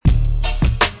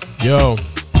Yo,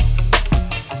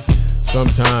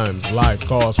 sometimes life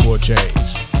calls for a change.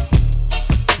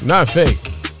 Not fake,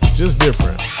 just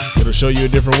different. It'll show you a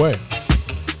different way.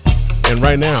 And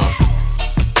right now,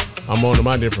 I'm on to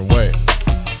my different way.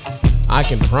 I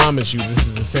can promise you this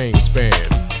is the same span,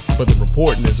 but the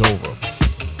reporting is over.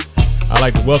 I'd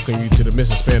like to welcome you to the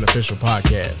Mr. Span Official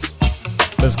Podcast.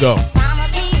 Let's go.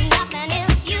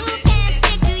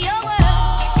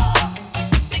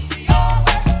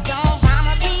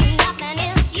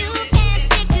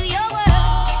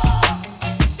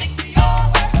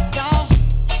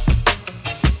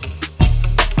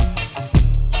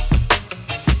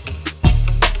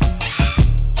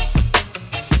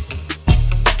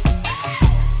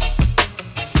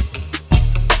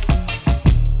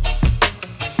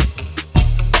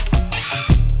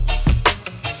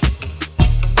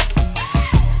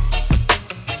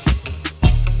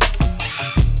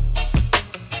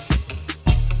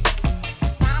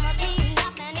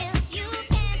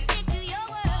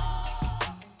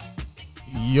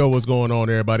 Yo, what's going on,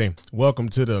 everybody? Welcome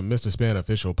to the Mr. Span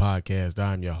Official Podcast.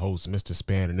 I'm your host, Mr.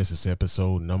 Span, and this is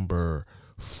episode number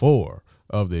 4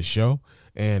 of this show.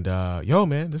 And yo,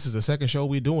 man, this is the second show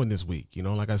we're doing this week. You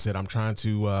know, like I said, I'm trying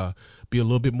to be a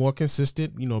little bit more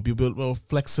consistent, you know, be a bit more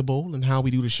flexible in how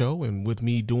we do the show. And with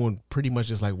me doing pretty much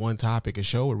just like one topic a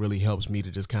show, it really helps me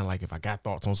to just kind of like, if I got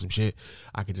thoughts on some shit,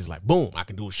 I can just like, boom, I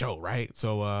can do a show, right?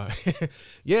 So,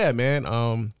 yeah,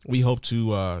 man, we hope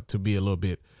to be a little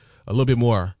bit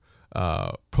more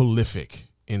prolific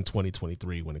in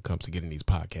 2023 when it comes to getting these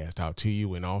podcasts out to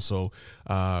you, and also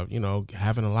you know,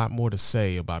 having a lot more to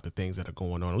say about the things that are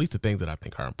going on, at least the things that I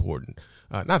think are important.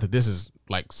 Not that this is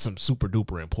like some super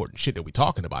duper important shit that we're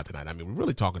talking about tonight. I mean, we're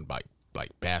really talking about like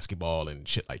basketball and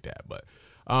shit like that, but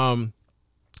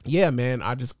yeah, man,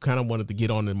 I just kind of wanted to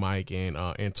get on the mic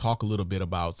and talk a little bit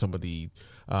about some of the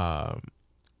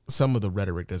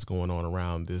rhetoric that's going on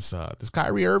around this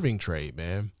Kyrie Irving trade,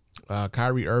 man.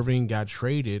 Kyrie Irving got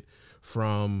traded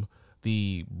from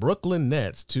the Brooklyn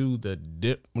Nets to the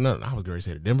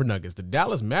Denver Nuggets, the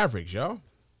Dallas Mavericks, y'all.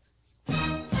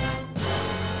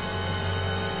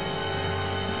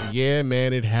 Yeah,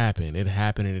 man, it happened. It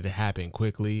happened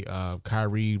quickly.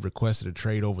 Kyrie requested a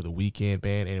trade over the weekend,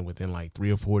 man, and within like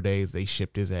 3 or 4 days, they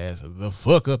shipped his ass the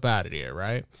fuck up out of there,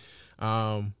 right?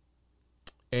 And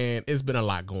it's been a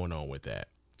lot going on with that.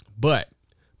 But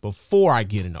before I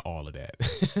get into all of that,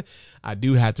 I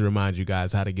do have to remind you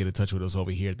guys how to get in touch with us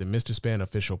over here at the Mr. Span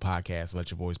Official Podcast.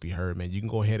 Let your voice be heard, man. You can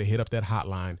go ahead and hit up that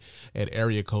hotline at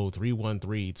area code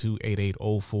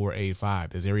 313-288-0485.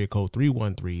 There's area code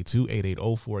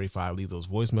 313-288-0485. Leave those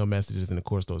voicemail messages, and of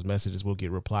course, those messages will get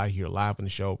replied here live on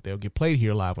the show. They'll get played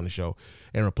here live on the show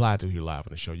and replied to here live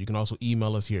on the show. You can also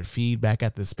email us here at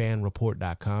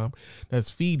feedback@thespanreport.com. That's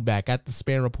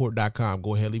feedback@thespanreport.com.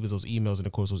 Go ahead, leave us those emails, and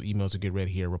of course, those emails will get read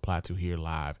here, replied to here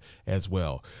live as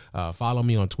well. Follow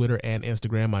me on Twitter and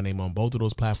Instagram. My name on both of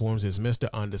those platforms is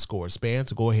Mr._Span.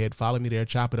 So go ahead, follow me there,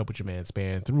 chop it up with your man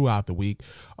Span throughout the week.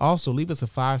 Also, leave us a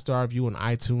 5-star review on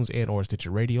iTunes and or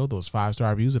Stitcher Radio. Those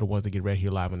 5-star reviews are the ones that get read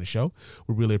here live on the show.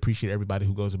 We really appreciate everybody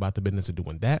who goes about the business of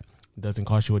doing that. It doesn't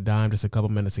cost you a dime, just a couple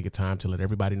minutes of your time to let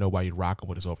everybody know why you're rocking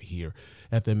with us over here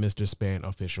at the Mr. Span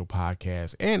Official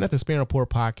Podcast and at the Span Report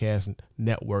Podcast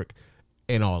Network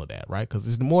and all of that, right? Because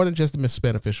it's more than just the Mr.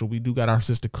 Span Official. We do got our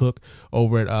sister Cook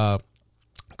over at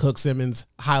Cook Simmons,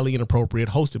 Highly Inappropriate,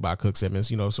 hosted by Cook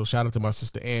Simmons, you know, so shout out to my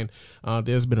sister. And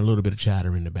there's been a little bit of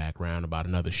chatter in the background about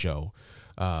another show.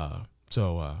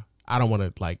 So I don't want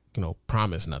to, like, you know,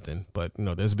 promise nothing, but, you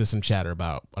know, there's been some chatter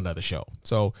about another show.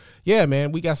 So, yeah,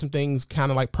 man, we got some things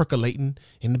kind of like percolating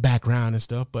in the background and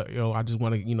stuff. But, you know, I just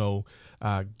want to, you know,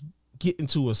 get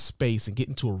into a space and get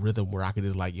into a rhythm where I can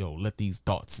just like, yo, let these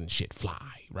thoughts and shit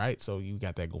fly, right? So you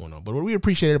got that going on. But we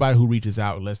appreciate everybody who reaches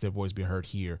out and lets their voice be heard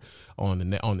here on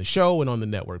the show and on the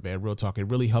network, man. Real talk. It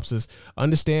really helps us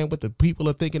understand what the people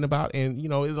are thinking about, and you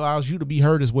know, it allows you to be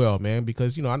heard as well, man.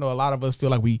 Because you know, I know a lot of us feel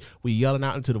like we yelling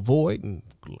out into the void, and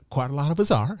quite a lot of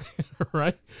us are,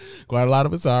 right? Quite a lot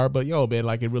of us are. But yo, man,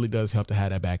 like it really does help to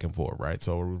have that back and forth, right?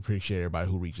 So we appreciate everybody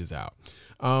who reaches out.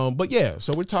 But yeah,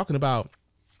 so we're talking about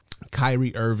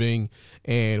Kyrie Irving,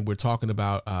 and we're talking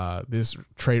about this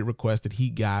trade request that he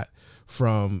got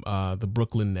from the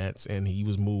Brooklyn Nets, and he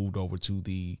was moved over to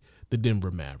the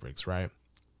Denver Mavericks, right?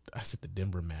 I said the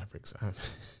Denver Mavericks.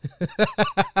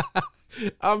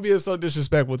 I'm being so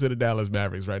disrespectful to the Dallas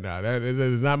Mavericks right now. That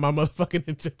is not my motherfucking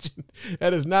intention.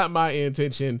 That is not my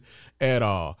intention at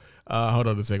all. Hold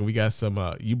on a second. We got some,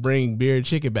 you bring beer and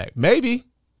chicken back. Maybe.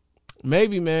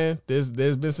 Maybe, man. There's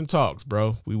been some talks,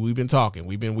 bro. We've been talking.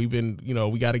 We've been, you know,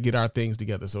 we got to get our things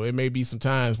together. So it may be some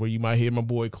times where you might hear my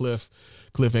boy Cliff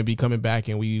may be coming back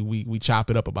and we chop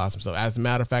it up about some stuff. As a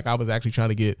matter of fact, I was actually trying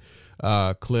to get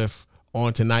Cliff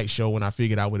on tonight's show when I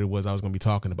figured out what it was I was going to be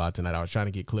talking about tonight. I was trying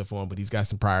to get Cliff on, but he's got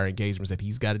some prior engagements that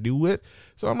he's got to do with.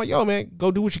 So I'm like, yo, man,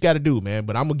 go do what you got to do, man.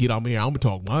 But I'm going to get on here. I'm going to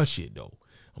talk my shit, though.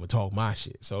 I'm going to talk my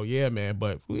shit. So, yeah, man.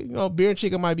 But, you know, Beer and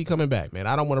Chicken might be coming back, man.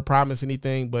 I don't want to promise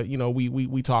anything, but, you know,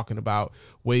 we talking about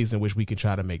ways in which we can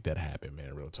try to make that happen,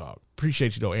 man. Real talk.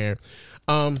 Appreciate you, though, Aaron.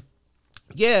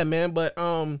 Yeah, man. But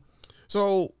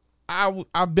so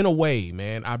I've been away,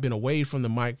 man. I've been away from the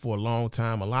mic for a long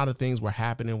time. A lot of things were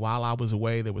happening while I was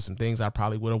away. There were some things I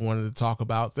probably would have wanted to talk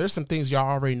about. There's some things y'all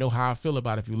already know how I feel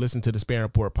about if you listen to the Span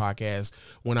Report podcast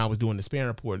when I was doing the Span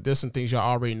Report. There's some things y'all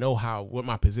already know what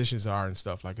my positions are and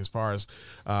stuff, like as far as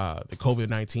the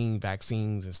COVID-19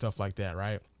 vaccines and stuff like that,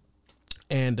 right?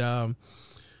 And,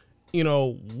 you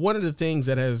know, one of the things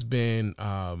that has been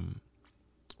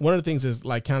one of the things that's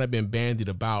like kind of been bandied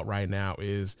about right now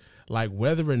is like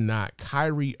whether or not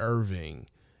Kyrie Irving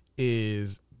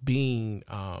is being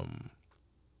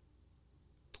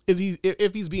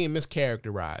if he's being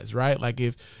mischaracterized, right? Like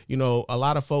if, you know, a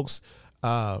lot of folks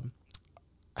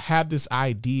have this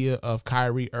idea of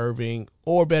Kyrie Irving,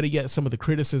 or better yet, some of the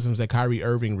criticisms that Kyrie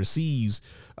Irving receives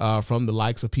from the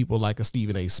likes of people like a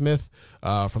Stephen A. Smith,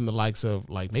 from the likes of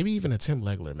like maybe even a Tim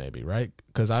Legler, maybe, right?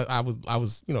 Because I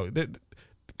was, you know,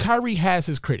 Kyrie has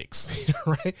his critics,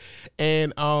 right?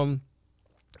 And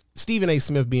Stephen A.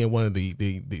 Smith being one of the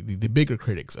bigger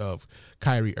critics of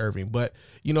Kyrie Irving. But,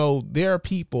 you know, there are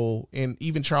people, and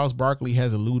even Charles Barkley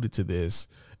has alluded to this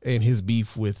in his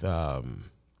beef with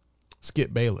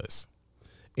Skip Bayless,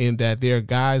 in that there are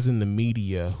guys in the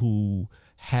media who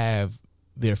have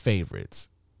their favorites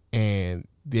and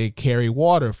they carry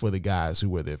water for the guys who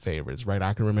were their favorites, right?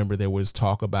 I can remember there was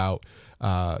talk about,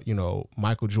 you know,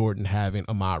 Michael Jordan having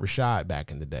Ahmad Rashad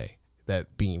back in the day,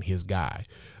 that being his guy.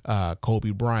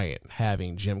 Kobe Bryant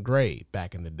having Jim Gray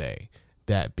back in the day,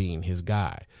 that being his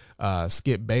guy.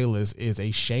 Skip Bayless is a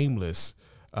shameless,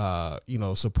 you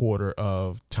know, supporter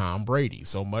of Tom Brady,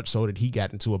 so much so that he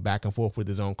got into a back and forth with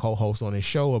his own co-host on his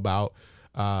show about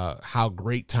how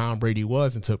great Tom Brady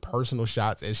was, and took personal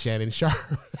shots at Shannon Sharp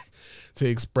to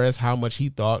express how much he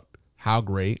thought how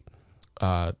great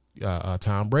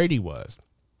Tom Brady was.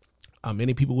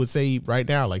 Many people would say right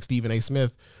now, like Stephen A.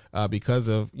 Smith, because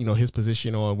of, you know, his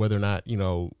position on whether or not, you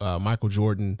know, Michael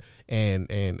Jordan and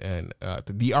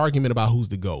the argument about who's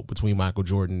the GOAT between Michael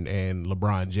Jordan and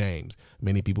LeBron James.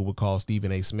 Many people would call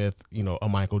Stephen A. Smith, you know, a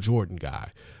Michael Jordan guy.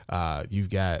 You've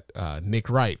got Nick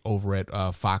Wright over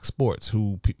at Fox Sports,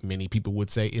 who many people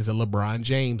would say is a LeBron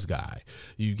James guy.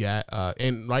 You got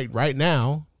and right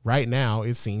now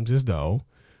it seems as though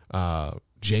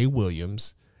Jay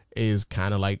Williams is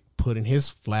kind of like putting his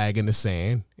flag in the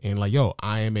sand and like, yo,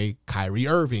 I am a Kyrie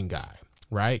Irving guy,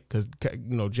 right? Because,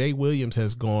 you know, Jay Williams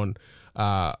has gone,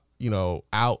 you know,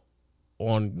 out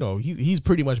on, you know, he's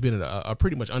pretty much been a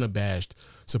pretty much unabashed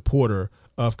supporter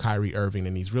of Kyrie Irving,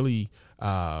 and he's really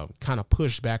kind of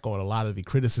pushed back on a lot of the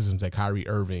criticisms that Kyrie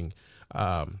Irving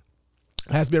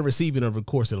has been receiving over the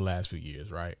course of the last few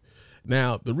years, right?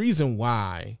 Now, the reason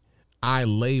why I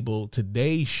labeled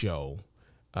today's show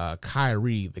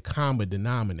Kyrie the common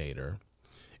denominator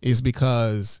is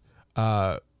because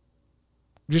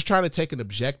just trying to take an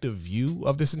objective view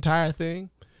of this entire thing,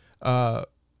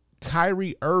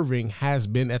 Kyrie Irving has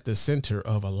been at the center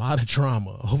of a lot of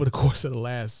drama over the course of the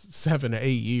last 7 to 8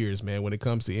 years, man, when it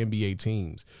comes to NBA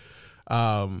teams.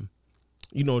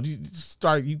 You know,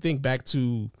 you think back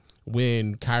to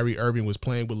when Kyrie Irving was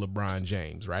playing with LeBron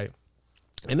James, right?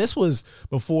 And this was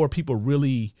before people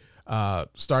really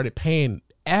started paying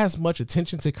as much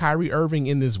attention to Kyrie Irving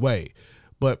in this way.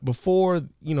 But before,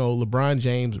 you know, LeBron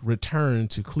James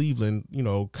returned to Cleveland, you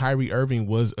know, Kyrie Irving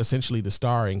was essentially the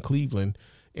star in Cleveland,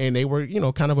 and they were, you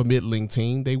know, kind of a middling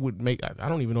team. They would make, I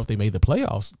don't even know if they made the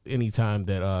playoffs anytime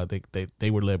that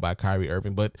they were led by Kyrie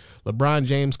Irving. But LeBron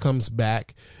James comes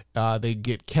back. They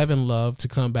get Kevin Love to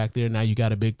come back there. Now you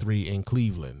got a big three in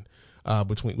Cleveland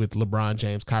with LeBron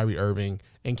James, Kyrie Irving,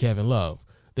 and Kevin Love.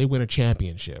 They win a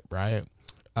championship, right?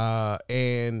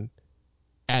 And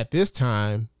at this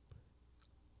time,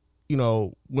 you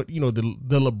know, the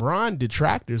LeBron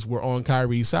detractors were on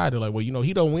Kyrie's side. They're like, well, you know,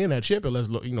 he don't win that chip unless,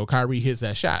 you know, Kyrie hits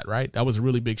that shot, right? That was a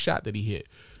really big shot that he hit.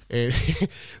 And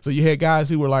so you had guys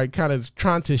who were like kind of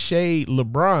trying to shade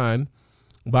LeBron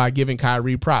by giving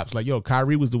Kyrie props. Like, yo,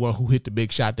 Kyrie was the one who hit the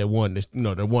big shot that won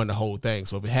the whole thing.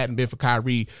 So if it hadn't been for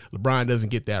Kyrie, LeBron doesn't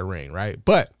get that ring, right?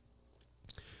 But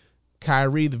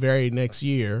Kyrie the very next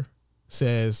year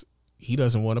says, he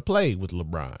doesn't want to play with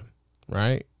LeBron,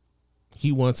 right?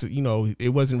 He wants to, it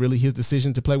wasn't really his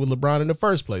decision to play with LeBron in the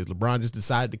first place. LeBron just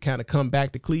decided to kind of come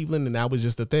back to Cleveland, and that was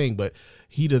just the thing. But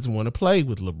he doesn't want to play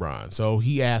with LeBron. So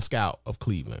he asked out of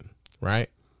Cleveland, right?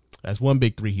 That's one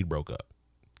big three he broke up.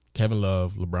 Kevin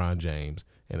Love, LeBron James,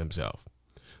 and himself.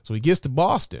 So he gets to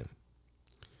Boston.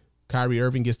 Kyrie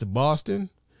Irving gets to Boston.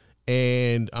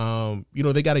 And,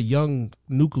 they got a young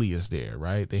nucleus there,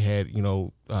 right? They had,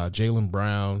 Jaylen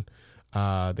Brown.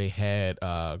 They had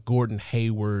Gordon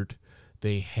Hayward.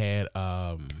 They had,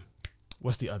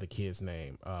 what's the other kid's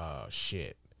name?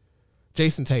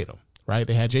 Jason Tatum, right?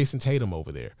 They had Jason Tatum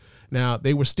over there. Now,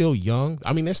 they were still young.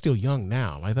 I mean, they're still young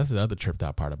now. Like, that's the other tripped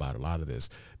out part about a lot of this.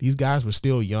 These guys were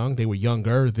still young. They were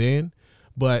younger then,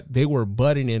 but they were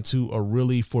budding into a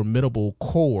really formidable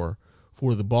core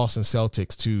for the Boston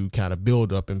Celtics to kind of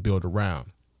build up and build around.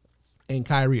 And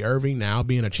Kyrie Irving, now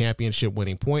being a championship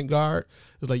winning point guard,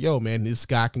 is like, yo, man, this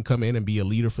guy can come in and be a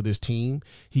leader for this team.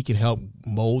 He can help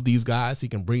mold these guys. He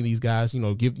can bring these guys,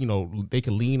 they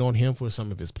can lean on him for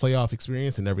some of his playoff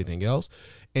experience and everything else.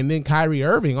 And then Kyrie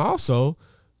Irving also,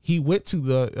 he went to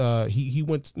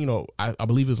I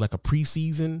believe it was like a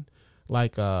preseason,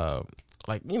 like how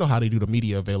they do the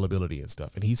media availability and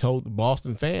stuff. And he told the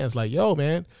Boston fans, like, yo,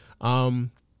 man,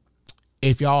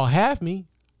 if y'all have me,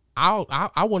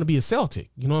 I want to be a Celtic.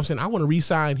 You know what I'm saying? I want to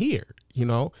re-sign here,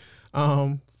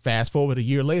 fast forward a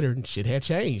year later and shit had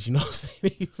changed. You know what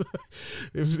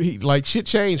I'm saying? Like shit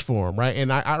changed for him. Right.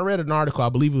 And I read an article, I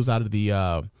believe it was out of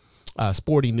the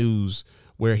Sporting News,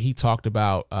 where he talked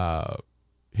about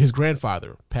his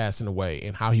grandfather passing away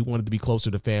and how he wanted to be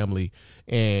closer to family.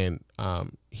 And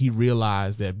he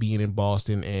realized that being in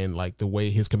Boston and like the way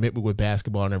his commitment with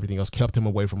basketball and everything else kept him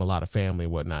away from a lot of family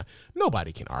and whatnot.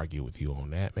 Nobody can argue with you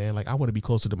on that, man. Like, I want to be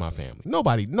closer to my family.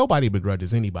 Nobody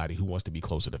begrudges anybody who wants to be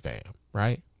closer to fam,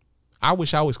 right? I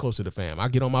wish I was closer to fam. I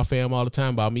get on my fam all the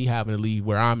time about me having to leave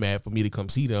where I'm at for me to come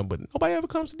see them, but nobody ever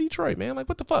comes to Detroit, man. Like,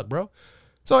 what the fuck, bro?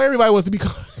 So everybody wants to be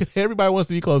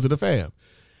closer to fam.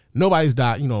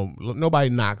 Nobody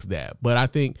knocks that. But I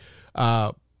think,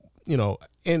 and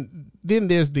then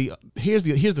here's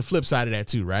the flip side of that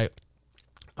too, right?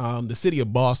 The city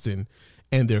of Boston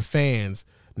and their fans,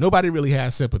 nobody really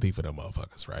has sympathy for them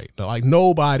motherfuckers, right? Like,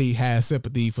 nobody has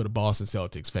sympathy for the Boston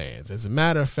Celtics fans. As a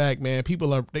matter of fact, man,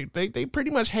 people they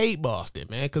pretty much hate Boston,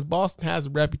 man, because Boston has a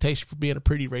reputation for being a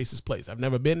pretty racist place. I've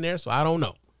never been there, so I don't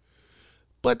know.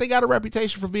 But they got a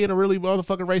reputation for being a really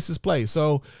motherfucking racist place.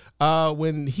 So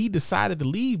when he decided to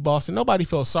leave Boston, nobody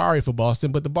felt sorry for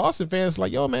Boston. But the Boston fans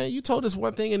like, yo, man, you told us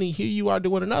one thing and here you are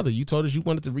doing another. You told us you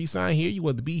wanted to re-sign here. You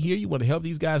wanted to be here. You want to help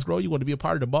these guys grow. You want to be a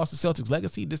part of the Boston Celtics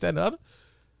legacy, this, that, and the other.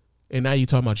 And now you're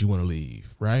talking about you want to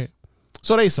leave, right?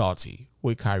 So they salty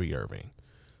with Kyrie Irving.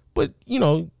 But,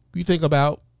 you think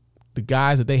about the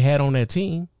guys that they had on that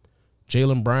team,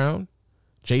 Jaylen Brown,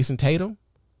 Jason Tatum,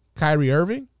 Kyrie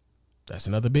Irving. That's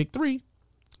another big three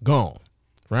gone,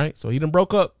 right? So he done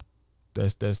broke up.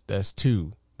 That's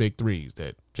two big threes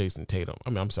that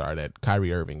that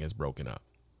Kyrie Irving has broken up.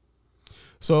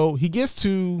 So he gets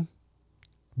to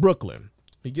Brooklyn.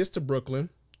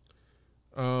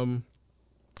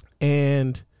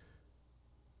 And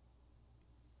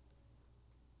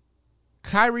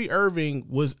Kyrie Irving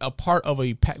was a part of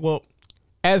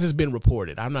as has been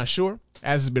reported. I'm not sure.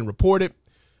 As has been reported,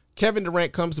 Kevin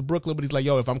Durant comes to Brooklyn, but he's like,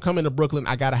 yo, if I'm coming to Brooklyn,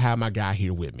 I got to have my guy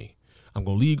here with me. I'm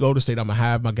going to leave Golden State. I'm going to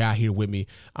have my guy here with me.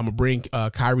 I'm going to bring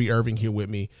Kyrie Irving here with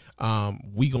me.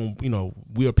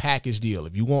 We're a package deal.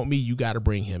 If you want me, you got to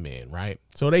bring him in, right?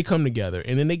 So they come together,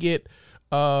 and then they get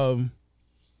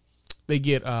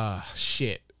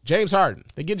James Harden.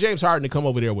 They get James Harden to come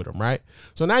over there with them, right?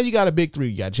 So now you got a big three.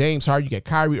 You got James Harden, you got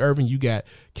Kyrie Irving, you got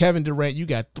Kevin Durant, you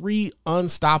got three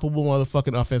unstoppable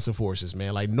motherfucking offensive forces,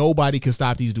 man. Like, nobody can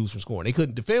stop these dudes from scoring. They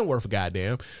couldn't defend worth a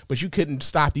goddamn, but you couldn't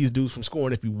stop these dudes from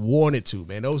scoring if you wanted to,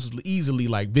 man. Those was easily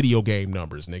like video game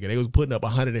numbers, nigga. They was putting up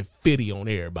 150 on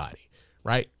everybody,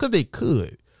 right? Because they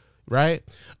could, right?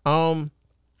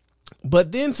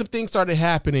 But then some things started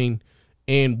happening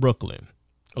in Brooklyn.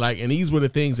 And these were the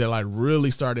things that really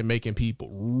started making people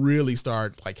really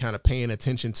start kind of paying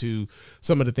attention to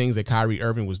some of the things that Kyrie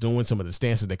Irving was doing, some of the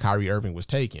stances that Kyrie Irving was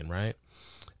taking, right?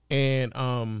 And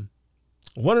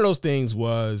one of those things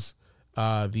was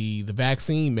the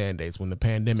vaccine mandates when the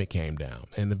pandemic came down,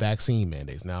 and the vaccine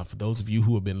mandates. Now, for those of you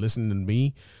who have been listening to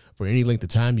me for any length of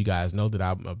time, you guys know that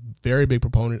I'm a very big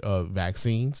proponent of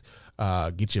vaccines.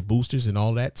 Get your boosters and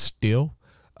all that still.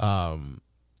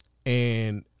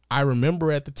 And I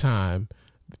remember at the time,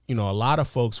 a lot of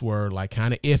folks were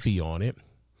kind of iffy on it.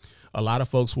 A lot of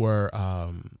folks were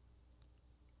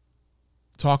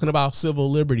talking about civil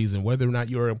liberties and whether or not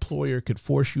your employer could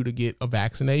force you to get a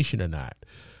vaccination or not.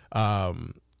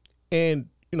 And,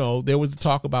 you know, there was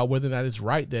talk about whether or not it's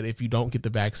right that if you don't get the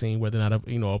vaccine, whether or not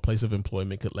a place of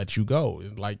employment could let you go.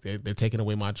 Like they're taking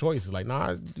away my choice. It's like,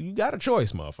 nah, you got a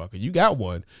choice, motherfucker. You got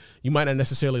one. You might not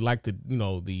necessarily like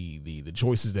the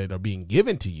choices that are being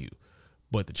given to you,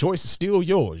 but the choice is still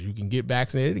yours. You can get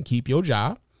vaccinated and keep your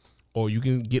job, or you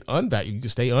can get you can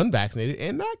stay unvaccinated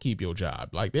and not keep your job.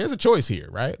 Like there's a choice here,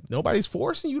 right? Nobody's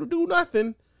forcing you to do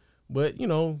nothing, but you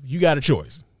know, you got a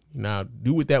choice. Now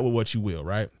do with that with what you will,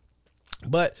 right?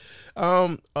 But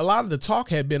a lot of the talk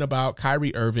had been about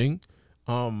Kyrie Irving,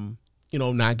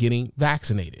 not getting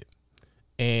vaccinated.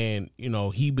 And, you know,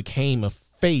 he became a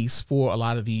face for a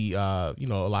lot of the, a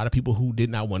lot of people who did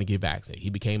not want to get vaccinated.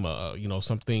 He became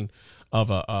something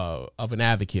of an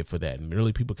advocate for that. And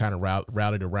really people kind of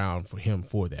rallied around for him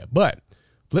for that. But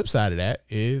flip side of that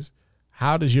is,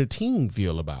 how does your team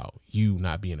feel about you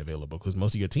not being available? Because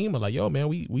most of your team are like, yo, man,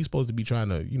 we supposed to be trying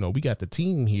to, we got the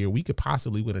team here. We could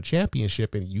possibly win a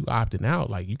championship, and you opting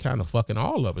out. Like, you kind of fucking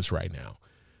all of us right now,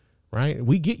 right?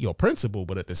 We get your principle,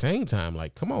 but at the same time,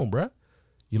 like, come on, bruh.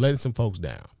 You're letting some folks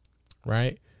down,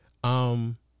 right?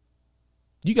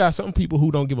 You got some people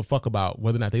who don't give a fuck about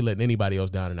whether or not they letting anybody else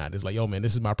down or not. It's like, yo, man,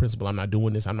 this is my principle. I'm not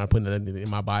doing this. I'm not putting anything in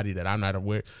my body that I'm not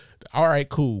aware. All right,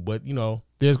 cool. But,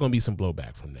 there's going to be some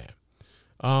blowback from that.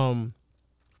 And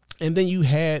then you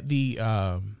had the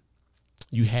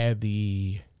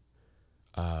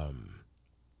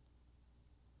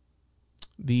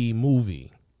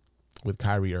movie with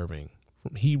Kyrie Irving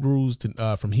from Hebrews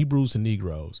to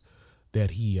Negroes that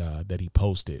he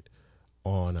posted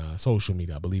on social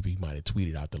media. I believe he might have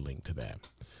tweeted out the link to that.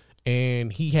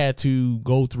 And he had to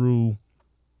go through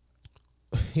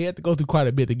quite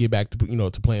a bit to get back to,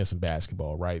 to playing some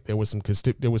basketball, right? There was some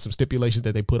stipulations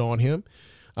that they put on him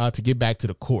to get back to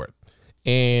the court.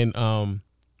 And,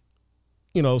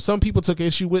 some people took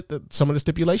issue with some of the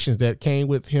stipulations that came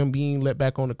with him being let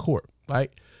back on the court.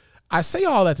 Like, I say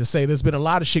all that to say there's been a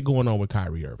lot of shit going on with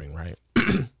Kyrie Irving, right?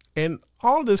 And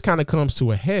all of this kind of comes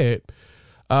to a head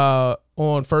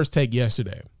on First Take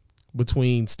yesterday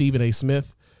between Stephen A.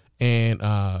 Smith and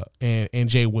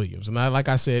Jay Williams. And like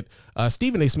I said,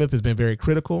 Stephen A. Smith has been very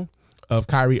critical of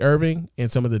Kyrie Irving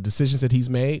and some of the decisions that he's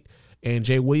made. And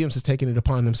Jay Williams has taken it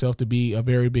upon himself to be a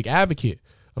very big advocate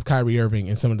of Kyrie Irving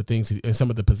and some of the things and some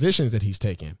of the positions that he's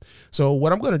taken. So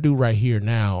what I'm going to do right here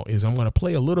now is I'm going to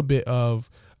play a little bit of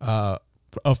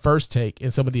First Take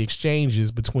and some of the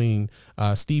exchanges between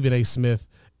Stephen A. Smith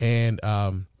and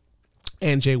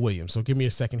Jay Williams. So give me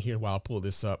a second here while I pull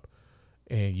this up,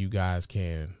 and you guys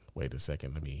can wait a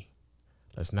second.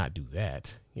 Let's not do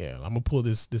that. Yeah, I'm gonna pull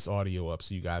this audio up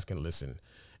so you guys can listen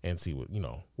and see what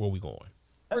where we going.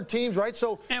 Teams, right?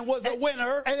 So and was a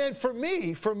winner. And then for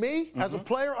me, as a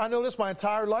player, I know this my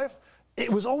entire life. It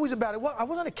was always about it. I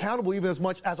wasn't accountable even as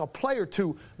much as a player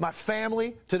to my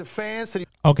family, to the fans, to the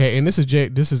okay. And this is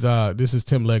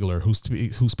Tim Legler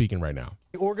who's speaking right now.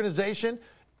 The organization,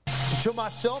 to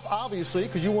myself, obviously,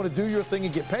 because you want to do your thing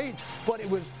and get paid. But it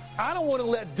was, I don't want to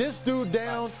let this dude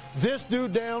down, this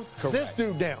dude down, correct, this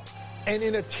dude down. And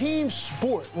in a team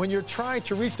sport, when you're trying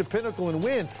to reach the pinnacle and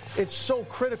win, it's so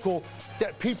critical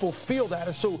that people feel that.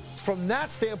 And so from that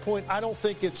standpoint, I don't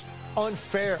think it's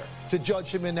unfair to judge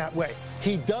him in that way.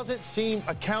 He doesn't seem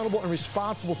accountable and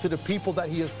responsible to the people that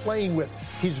he is playing with.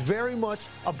 He's very much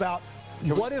about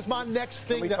what is my next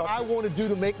thing that I want to do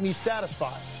to make me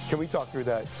satisfied. Can we talk through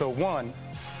that? So one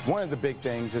of the big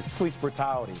things is police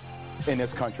brutality in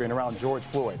this country and around George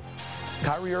Floyd.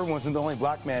 Kyrie Irving wasn't the only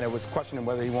black man that was questioning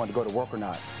whether he wanted to go to work or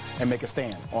not and make a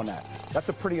stand on that. That's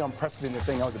a pretty unprecedented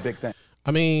thing. That was a big thing.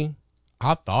 I mean,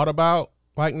 I thought about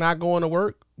not going to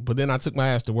work, but then I took my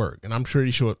ass to work. And I'm pretty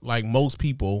sure most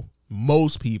people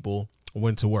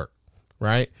went to work,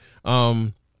 right?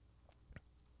 Now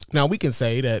we can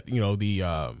say that,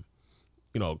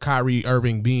 Kyrie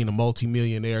Irving being a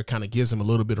multimillionaire kind of gives him a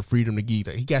little bit of freedom to get.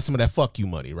 He got some of that fuck you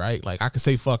money, right? Like, I can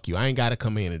say fuck you. I ain't got to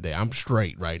come in today. I'm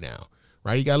straight right now,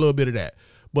 right? He got a little bit of that.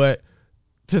 But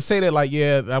to say that,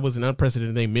 that was an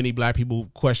unprecedented thing. Many black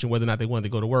people question whether or not they wanted to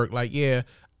go to work.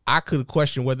 I could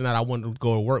question whether or not I wanted to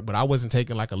go to work, but I wasn't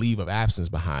taking a leave of absence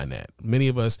behind that. Many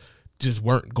of us just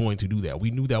weren't going to do that.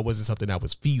 We knew that wasn't something that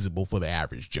was feasible for the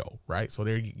average Joe, right? So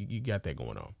there you got that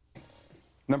going on.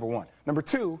 Number one. Number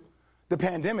two, the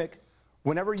pandemic,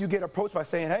 whenever you get approached by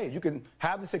saying, hey, you can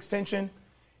have this extension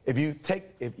if you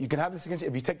take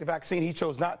the vaccine, he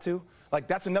chose not to.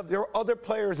 That's enough. There were other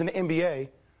players in the NBA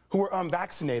who were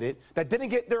unvaccinated that didn't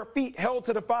get their feet held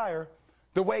to the fire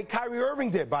the way Kyrie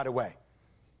Irving did, by the way.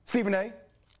 Stephen A.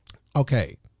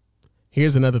 Okay.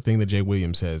 Here's another thing that Jay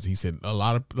Williams says. He said a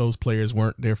lot of those players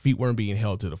their feet weren't being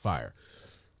held to the fire.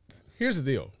 Here's the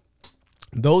deal.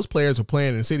 Those players were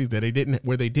playing in cities that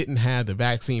where they didn't have the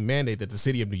vaccine mandate that the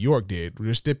city of New York did.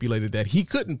 They stipulated that he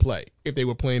couldn't play if they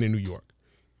were playing in New York,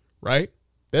 right?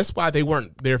 That's why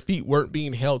their feet weren't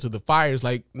being held to the fires.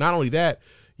 Like, not only that,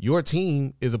 your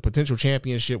team is a potential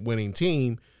championship winning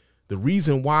team. The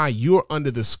reason why you're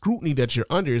under the scrutiny that you're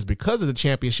under is because of the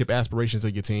championship aspirations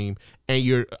of your team, and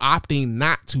you're opting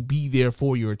not to be there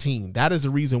for your team. That is the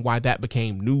reason why that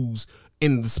became news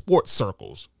in the sports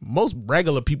circles. Most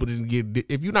regular people didn't get,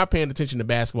 if you're not paying attention to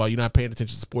basketball, you're not paying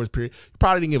attention to sports, period, you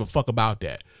probably didn't give a fuck about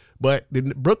that. But the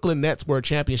Brooklyn Nets were a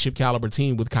championship caliber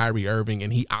team with Kyrie Irving,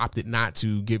 and he opted not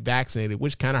to get vaccinated,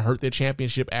 which kind of hurt their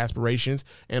championship aspirations.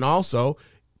 And also,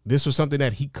 this was something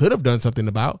that he could have done something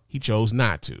about. He chose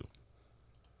not to.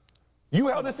 You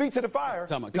held his feet to the fire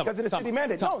because of the city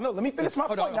mandate. No, let me finish my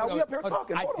point. Now, we up here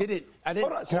talking. I didn't.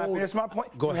 Hold on. Can I finish my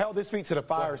point? You held his feet to the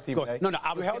fire, Stephen A. No,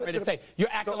 I was getting ready to say, you're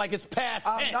acting like it's past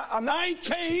tense. I ain't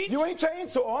changed. You ain't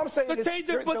changed, so all I'm saying is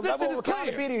the level of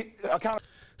accountability.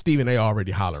 Stephen A.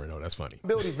 already hollering, though. That's funny.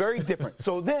 Accountability is very different.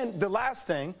 So then the last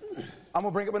thing, I'm going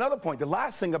to bring up another point. The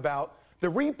last thing about the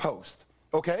repost,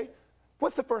 okay?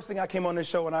 What's the first thing I came on this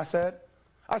show and I said?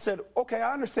 I said, okay,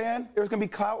 I understand there's going to be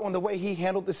clout on the way he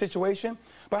handled the situation,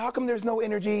 but how come there's no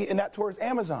energy in that towards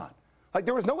Amazon? Like,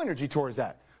 there was no energy towards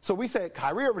that. So we said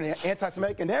Kyrie Irving,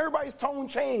 anti-Semitic, and everybody's tone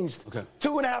changed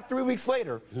 2.5, 3 weeks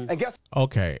later. And guess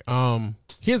Okay,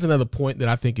 here's another point that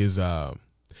I think is,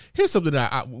 here's something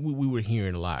that we were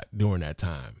hearing a lot during that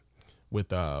time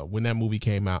with when that movie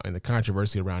came out and the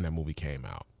controversy around that movie came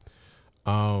out.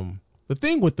 The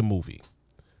thing with the movie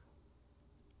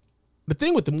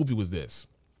was this.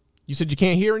 You said you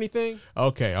can't hear anything?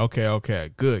 Okay.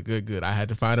 Good. I had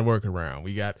to find a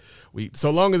workaround.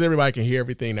 So long as everybody can hear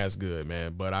everything, that's good,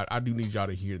 man. But I do need y'all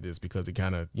to hear this because it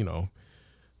kind of,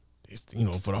 it's,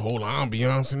 for the whole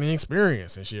ambiance and the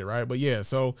experience and shit, right? But yeah,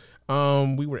 so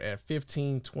we were at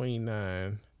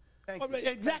 15:29.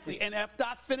 Exactly. And after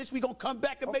I finish, we're going to come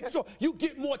back and make sure you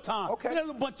get more time. Okay. There's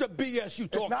a bunch of BS you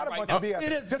talking about. It's not a bunch of BS.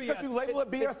 It is Just because you label it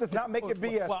BS does not make it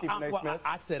BS, Stephen A. Smith.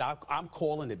 I said I'm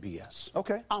calling it BS.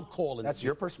 Okay. I'm calling That's it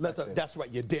your BS. perspective. That's right.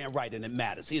 You're damn right, and it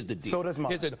matters. Here's the deal. So does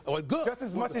mine. Good. Just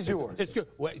as much as yours. It's good.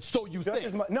 Well, so you Just think.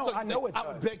 as much. No, so I know it does. I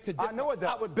would beg to differ. I know it does.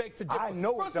 I would beg to differ. I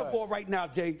know it does. First of all, right now,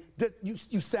 Jay,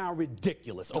 you sound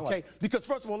ridiculous, okay? Because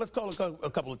first of all, let's call a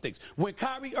couple of things. When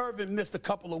Kyrie Irving missed a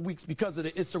couple of weeks because of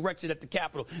the insurrection at the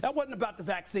Capitol, that wasn't about the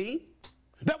vaccine.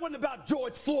 That wasn't about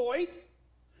George Floyd.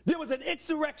 There was an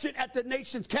insurrection at the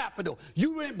nation's capital.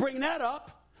 You didn't bring that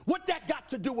up. What that got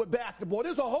to do with basketball?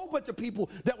 There's a whole bunch of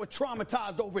people that were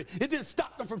traumatized over it. It didn't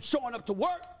stop them from showing up to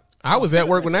work. I was at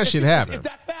work when that shit happened. Is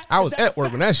that fact? I was at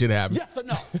work when that shit happened. Yes or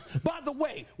no? By the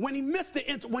way, when he missed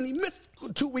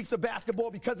 2 weeks of basketball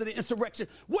because of the insurrection,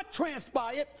 what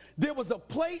transpired? There was a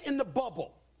play in the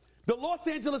bubble. The Los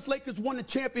Angeles Lakers won the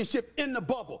championship in the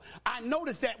bubble. I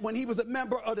noticed that when he was a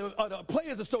member of the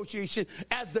Players Association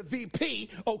as the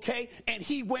VP, okay, and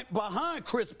he went behind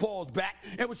Chris Paul's back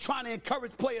and was trying to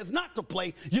encourage players not to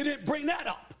play. You didn't bring that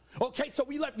up. Okay, so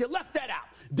you left that out.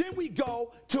 Then we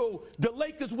go to the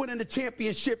Lakers winning the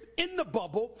championship in the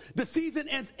bubble. The season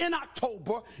ends in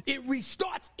October. It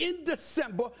restarts in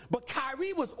December, but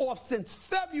Kyrie was off since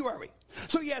February.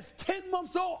 So he has 10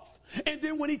 months off. And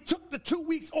then when he took the 2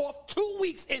 weeks off, 2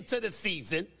 weeks into the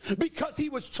season, because he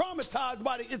was traumatized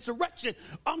by the insurrection,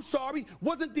 I'm sorry,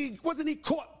 wasn't he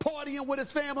caught partying with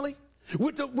his family?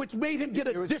 Which made him get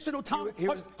additional time. He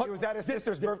was at his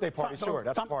sister's birthday party, sure.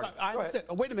 That's a party.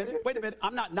 Wait a minute.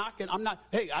 I'm not knocking.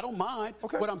 Hey, I don't mind.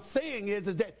 Okay. What I'm saying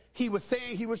is that he was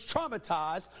saying he was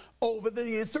traumatized over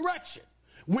the insurrection.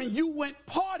 When you went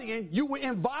partying, you were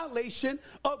in violation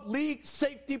of league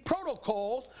safety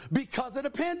protocols because of the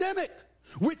pandemic,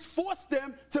 which forced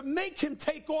them to make him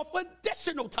take off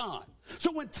additional time.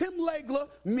 So when Tim Legler,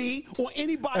 me, or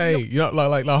anybody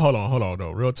like hold on,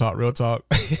 though. Real talk.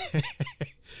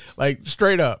 Like,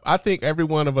 straight up, I think every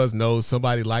one of us knows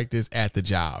somebody like this at the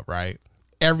job, right?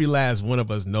 Every last one of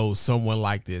us knows someone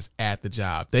like this at the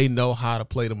job. They know how to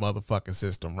play the motherfucking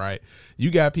system, right?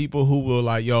 You got people who will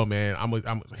like, yo, man,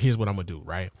 here's what I'm gonna do,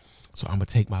 right? So I'm gonna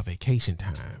take my vacation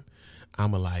time.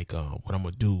 I'm gonna what I'm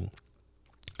gonna do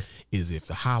is if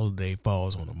the holiday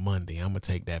falls on a Monday, I'm going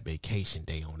to take that vacation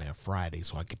day on that Friday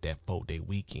so I get that 4-day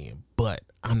weekend. But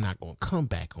I'm not going to come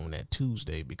back on that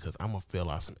Tuesday because I'm going to fill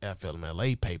out some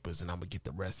FLMLA papers and I'm going to get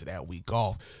the rest of that week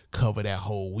off, cover that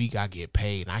whole week. I get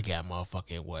paid and I got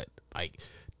motherfucking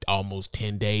almost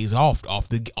 10 days off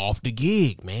the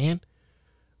gig, man.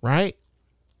 Right?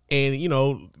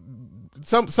 And,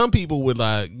 some people would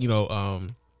either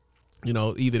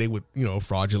they would,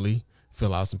 fraudulently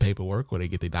fill out some paperwork, or they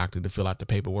get their doctor to fill out the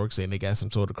paperwork saying they got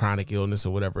some sort of chronic illness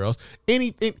or whatever else.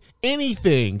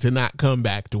 Anything to not come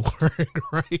back to work,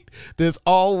 right? There's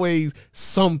always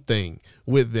something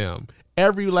with them.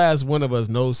 Every last one of us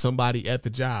knows somebody at the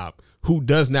job who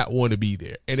does not want to be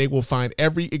there, and they will find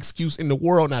every excuse in the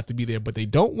world not to be there, but they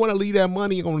don't want to leave that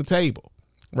money on the table,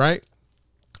 right?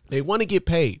 They want to get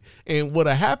paid. And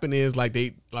what'll happen is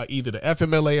either the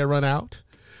FMLA will run out,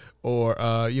 or,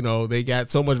 they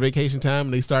got so much vacation time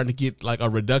and they starting to get like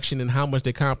a reduction in how much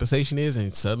their compensation is.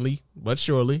 And suddenly, but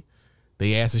surely,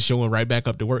 they ass is showing right back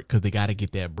up to work because they got to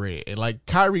get that bread. And like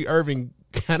Kyrie Irving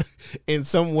kind of in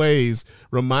some ways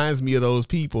reminds me of those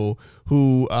people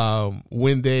who,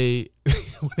 when they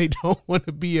don't want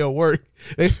to be at work,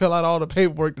 they fill out all the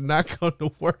paperwork to not come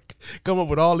to work, come up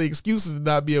with all the excuses to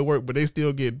not be at work, but they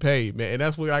still get paid, man. And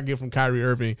that's what I get from Kyrie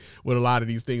Irving with a lot of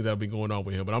these things that have been going on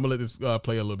with him. But I'm gonna let this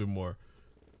play a little bit more.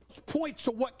 Points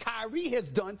to what Kyrie has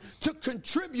done to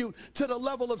contribute to the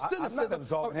level of cynicism. I'm not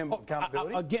absolving him of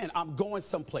accountability. Again, I'm going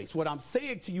someplace. What I'm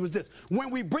saying to you is this. When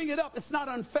we bring it up, it's not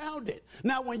unfounded.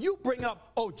 Now, when you bring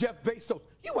up, Jeff Bezos,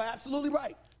 you are absolutely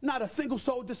right. Not a single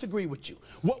soul disagreed with you.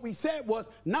 What we said was,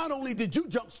 not only did you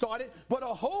jumpstart it, but a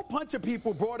whole bunch of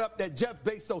people brought up that Jeff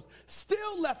Bezos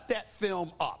still left that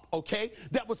film up, okay?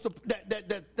 That was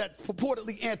that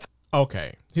purportedly anti.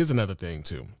 Okay, here's another thing,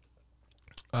 too.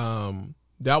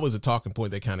 That was a talking point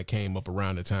that kind of came up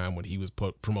around the time when he was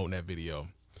promoting that video.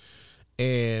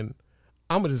 And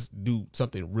I'm going to just do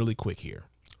something really quick here.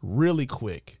 Really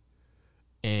quick.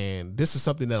 And this is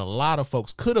something that a lot of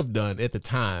folks could have done at the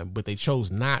time, but they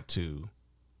chose not to.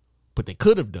 But they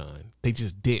could have done. They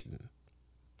just didn't.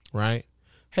 Right?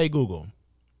 Hey, Google.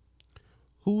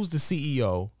 Who's the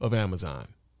CEO of Amazon?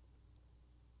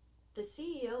 The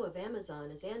CEO of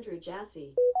Amazon is Andrew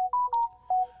Jassy.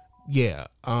 Yeah.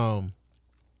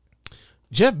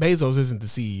 Jeff Bezos isn't the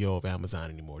CEO of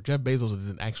Amazon anymore. Jeff Bezos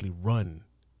doesn't actually run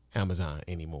Amazon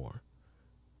anymore.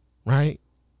 Right?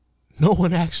 No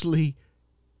one actually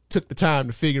took the time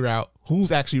to figure out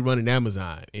who's actually running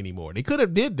Amazon anymore. They could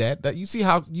have did that. You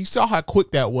saw how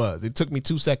quick that was. It took me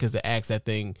 2 seconds to ask that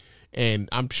thing. And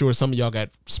I'm sure some of y'all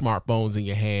got smartphones in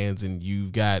your hands and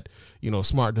you've got,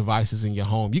 smart devices in your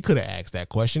home. You could have asked that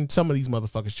question. Some of these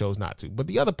motherfuckers chose not to. But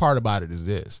the other part about it is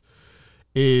this,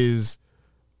 is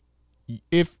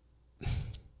if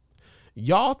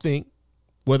y'all think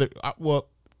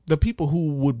the people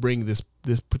who would bring this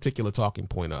particular talking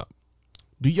point up,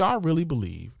 do y'all really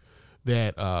believe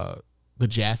that the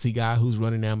Jassy guy who's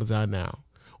running Amazon now,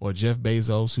 or Jeff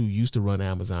Bezos who used to run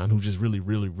Amazon, who's just really,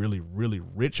 really, really, really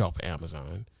rich off of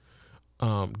Amazon,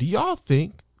 did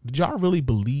y'all really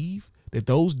believe that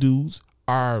those dudes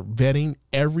are vetting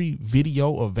every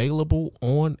video available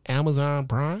on Amazon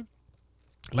Prime?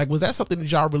 Like, was that something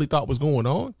that y'all really thought was going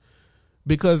on?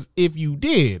 Because if you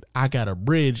did, I got a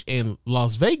bridge in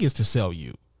Las Vegas to sell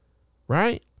you,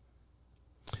 right?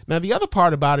 Now, the other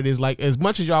part about it is, like, as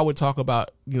much as y'all would talk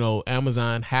about,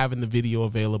 Amazon having the video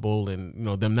available and,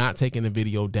 them not taking the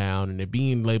video down and it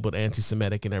being labeled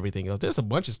anti-Semitic and everything else, there's a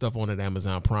bunch of stuff on that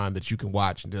Amazon Prime that you can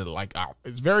watch and they're like,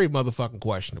 it's very motherfucking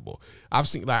questionable.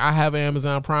 I have an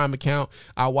Amazon Prime account.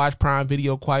 I watch Prime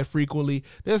Video quite frequently.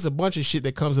 There's a bunch of shit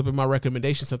that comes up in my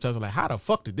recommendations. Sometimes I'm like, how the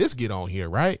fuck did this get on here,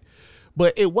 right?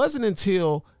 But it wasn't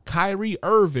until Kyrie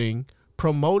Irving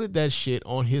promoted that shit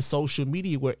on his social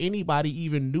media where anybody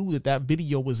even knew that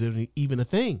video was even a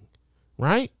thing,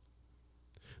 right?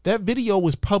 That video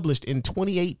was published in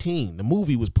 2018. The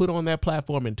movie was put on that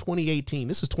platform in 2018.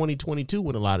 This was 2022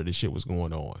 when a lot of this shit was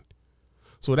going on.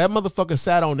 So that motherfucker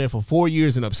sat on there for 4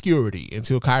 years in obscurity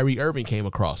until Kyrie Irving came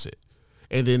across it.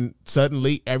 And then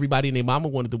suddenly everybody and their mama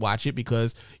wanted to watch it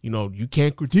because, you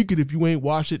can't critique it if you ain't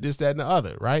watched it, this, that, and the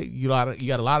other, right? You got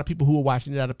a lot of people who are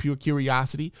watching it out of pure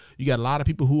curiosity. You got a lot of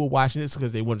people who are watching it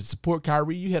because they wanted to support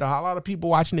Kyrie. You had a lot of people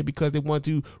watching it because they wanted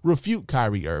to refute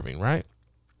Kyrie Irving, right?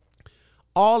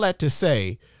 All that to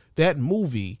say, that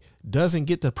movie doesn't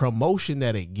get the promotion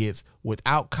that it gets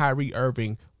without Kyrie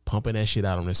Irving pumping that shit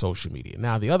out on his social media.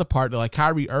 Now, the other part, like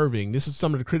Kyrie Irving, this is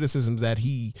some of the criticisms that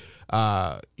he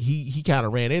kind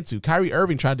of ran into. Kyrie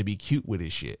Irving tried to be cute with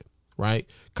his shit, right?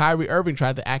 Kyrie Irving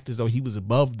tried to act as though he was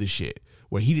above the shit,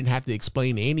 where he didn't have to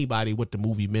explain to anybody what the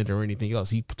movie meant or anything else.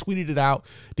 He tweeted it out,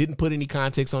 didn't put any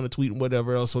context on the tweet and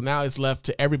whatever else. So now it's left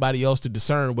to everybody else to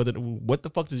discern what the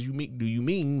fuck do you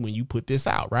mean when you put this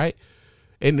out, right?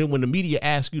 And then when the media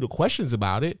asks you the questions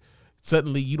about it,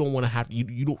 suddenly you don't want to have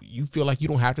you feel like you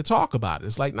don't have to talk about it.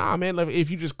 It's like, nah, man,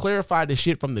 if you just clarified the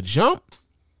shit from the jump,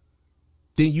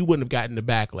 then you wouldn't have gotten the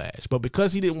backlash. But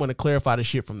because he didn't want to clarify the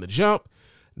shit from the jump,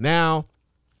 Now,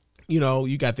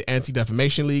 you got the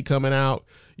Anti-Defamation League coming out.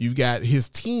 You've got his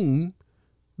team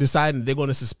deciding they're going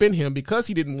to suspend him because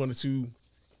he didn't want to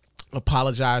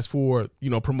apologize for,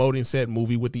 promoting said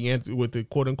movie with the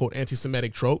quote unquote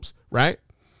anti-Semitic tropes, right?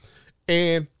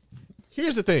 And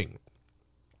here's the thing.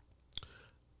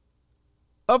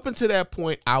 Up until that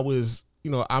point, I wasn't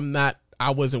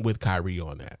with Kyrie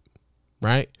on that,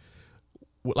 right?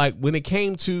 Like when it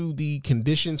came to the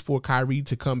conditions for Kyrie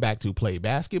to come back to play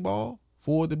basketball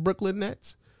for the Brooklyn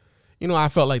Nets, I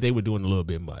felt like they were doing a little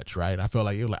bit much, right? I felt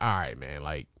like it was like, all right, man,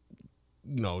 like,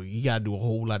 you got to do a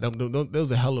whole lot.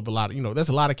 There's a hell of a lot of, there's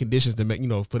a lot of conditions to make,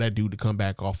 for that dude to come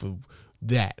back off of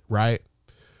that, right?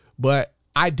 But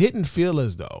I didn't feel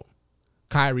as though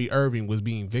Kyrie Irving was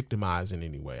being victimized in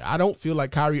any way. I don't feel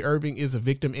like Kyrie Irving is a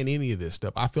victim in any of this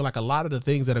stuff. I feel like a lot of the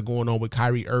things that are going on with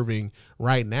Kyrie Irving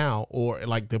right now, or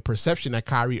like the perception that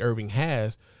Kyrie Irving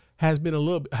has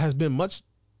been much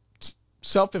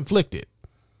self-inflicted.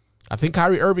 I think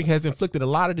Kyrie Irving has inflicted a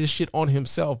lot of this shit on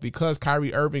himself because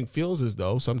Kyrie Irving feels as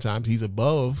though sometimes he's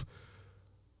above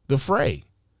the fray,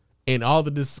 and all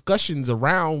the discussions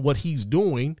around what he's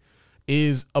doing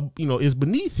is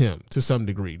beneath him to some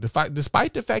degree.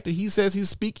 Despite the fact that he says he's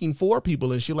speaking for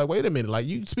people and shit, like, wait a minute, like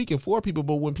you speaking for people,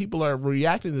 but when people are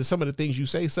reacting to some of the things you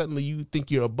say, suddenly you think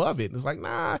you're above it. And it's like,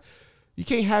 nah, you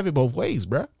can't have it both ways,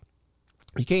 bruh.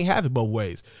 You can't have it both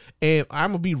ways. And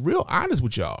I'm gonna be real honest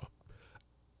with y'all.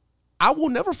 I will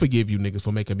never forgive you niggas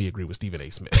for making me agree with Stephen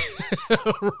A. Smith.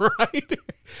 Right?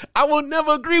 I will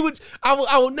never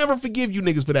I will never forgive you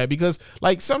niggas for that, because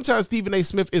like sometimes Stephen A.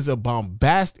 Smith is a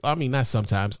bombastic, not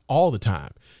sometimes, all the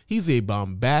time. He's a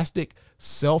bombastic,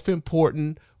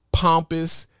 self-important,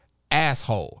 pompous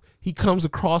asshole. He comes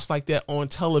across like that on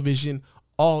television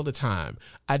all the time.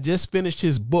 I just finished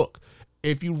his book.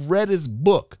 If you read his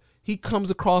book, he comes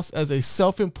across as a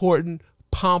self-important,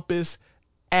 pompous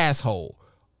asshole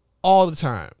all the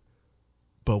time.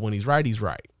 But when he's right, he's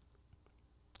right.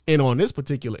 And on this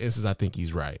particular instance, I think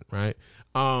he's right, right?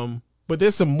 But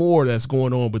there's some more that's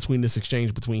going on between this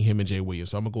exchange between him and Jay Williams.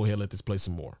 So I'm going to go ahead and let this play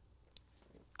some more.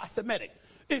 Semitic.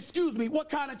 Excuse me, what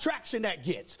kind of traction that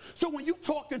gets? So when you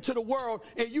talking to the world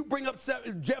and you bring up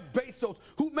Jeff Bezos,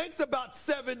 who makes about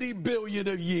 $70 billion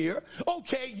a year,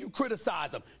 okay, you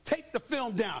criticize him. Take the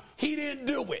film down. He didn't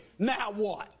do it. Now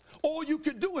what? All you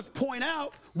could do is point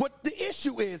out what the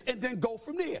issue is and then go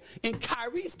from there. In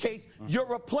Kyrie's case,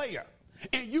 you're a player.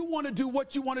 And you want to do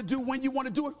what you want to do when you want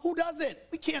to do it. Who doesn't?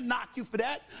 We can't knock you for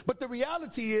that. But the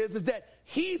reality is that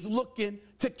he's looking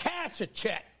to cash a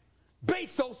check.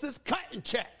 Bezos is cutting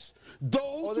checks.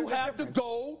 Those who have the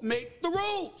gold make the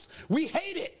rules. We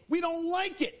hate it. We don't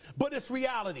like it. But it's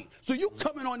reality. So you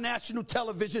coming on national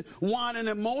television whining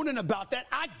and moaning about that,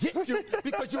 I get you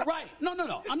because you're right.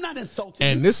 No. I'm not insulting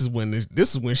you. And this is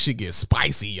when shit gets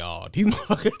spicy, y'all. This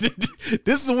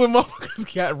is when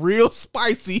motherfuckers got real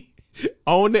spicy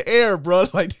on the air, bro.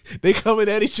 Like they coming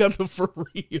at each other for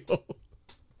real.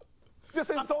 Just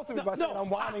insulting me by saying I'm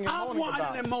whining and moaning about it. I'm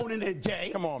whining and moaning at Jay.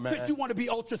 Come on, man. Since you want to be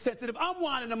ultra sensitive, I'm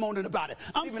whining and moaning about it.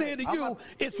 I'm saying to you,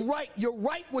 it's right. You're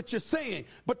right what you're saying.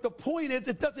 But the point is,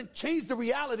 it doesn't change the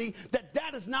reality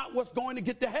that is not what's going to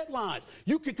get the headlines.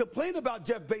 You can complain about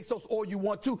Jeff Bezos all you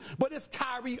want to, but it's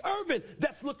Kyrie Irving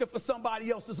that's looking for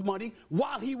somebody else's money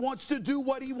while he wants to do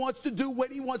what he wants to do,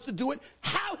 when he wants to do it,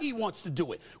 how he wants to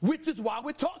do it, which is why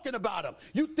we're talking about him.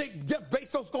 You think Jeff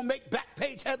Bezos going to make back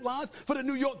page headlines for the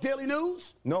New York Daily News?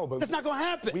 No, but that's not going to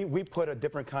happen. We put a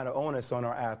different kind of onus on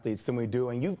our athletes than we do,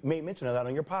 and you made mention of that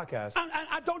on your podcast.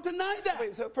 I don't deny that.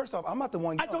 Wait, so first off, I'm not the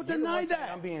one. I don't deny that.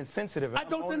 I'm being sensitive. I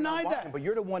don't deny that. But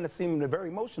you're the one that seemed very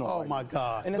emotional. Oh my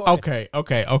God. Okay.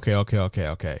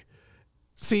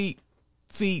 See,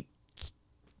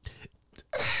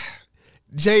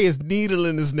 Jay is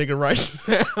needling this nigga right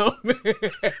now, man.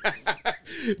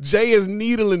 Jay is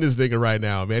needling this nigga right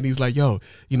now, man. He's like, yo,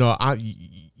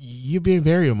 you're being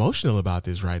very emotional about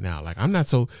this right now. Like, I'm not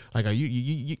so, like,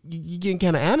 you getting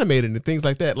kind of animated and things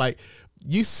like that. Like,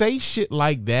 you say shit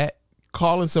like that,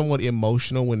 calling someone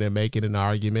emotional when they're making an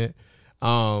argument.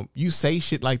 You say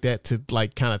shit like that to,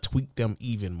 like, kind of tweak them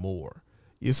even more.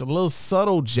 It's a little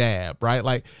subtle jab, right?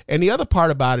 Like, and the other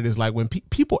part about it is, like, when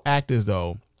people act as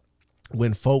though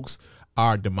when folks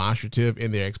are demonstrative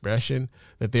in their expression,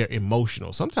 that they're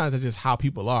emotional. Sometimes that's just how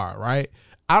people are, right?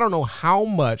 I don't know how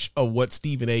much of what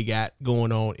Stephen A. got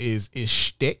going on is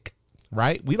shtick,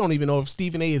 right? We don't even know if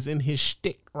Stephen A. is in his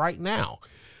shtick right now.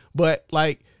 But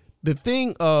like the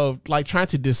thing of like trying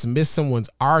to dismiss someone's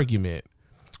argument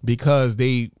because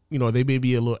they may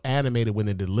be a little animated when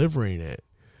they're delivering it,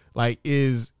 like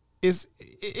it's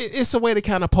a way to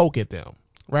kind of poke at them,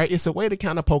 right? It's a way to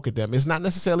kind of poke at them. It's not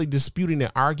necessarily disputing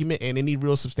their argument in any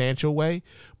real substantial way,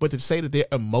 but to say that they're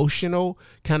emotional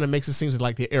kind of makes it seem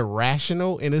like they're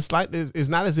irrational. And it's like, it's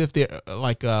not as if they're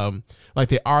like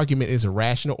their argument is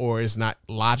irrational or it's not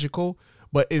logical,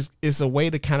 but it's a way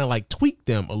to kind of like tweak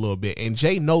them a little bit. And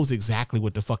Jay knows exactly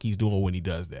what the fuck he's doing when he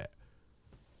does that.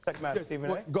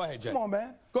 Go ahead, Jay. Come on,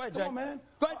 man. Go ahead, Jay. Come on, man.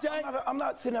 Go ahead, Jay. I'm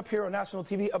not sitting up here on national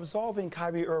TV absolving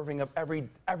Kyrie Irving of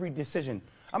every decision.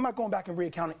 I'm not going back and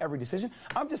reaccounting every decision.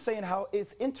 I'm just saying how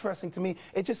it's interesting to me.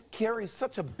 It just carries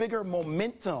such a bigger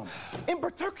momentum, in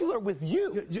particular with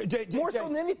you, more so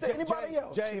than anybody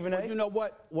else. Jay, Stephen you know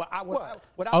what?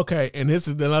 Okay, and this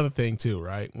is another thing too,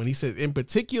 right? When he says in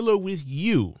particular with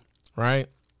you, right?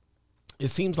 It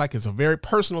seems like it's a very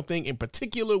personal thing, in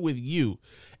particular with you.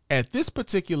 At this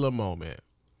particular moment,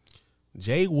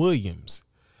 Jay Williams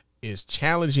is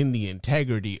challenging the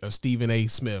integrity of Stephen A.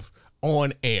 Smith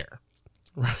on air,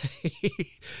 right?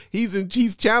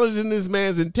 He's challenging this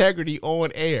man's integrity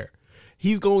on air.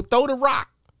 He's going to throw the rock.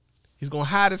 He's going to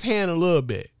hide his hand a little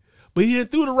bit, but he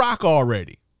didn't throw the rock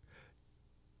already.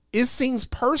 It seems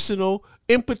personal,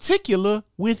 in particular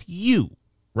with you,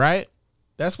 right?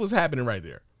 That's what's happening right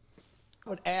there. I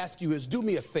would ask you is do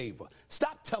me a favor.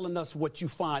 Stop telling us what you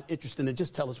find interesting and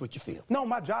just tell us what you feel. No,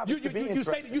 my job is to be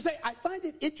interesting. You say, I find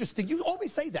it interesting. You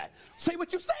always say that. Say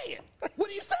what you're saying. What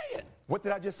are you saying? What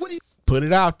did I just say? Put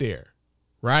it out there,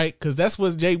 right? Because that's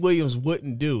what Jay Williams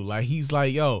wouldn't do. Like, he's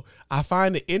like, yo, I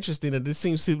find it interesting that this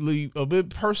seems to be a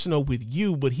bit personal with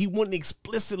you, but he wouldn't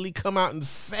explicitly come out and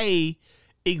say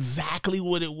exactly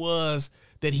what it was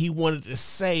that he wanted to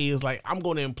say. Is like, I'm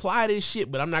going to imply this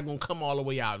shit, but I'm not going to come all the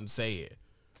way out and say it.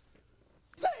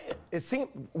 It seems.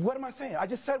 What am I saying? I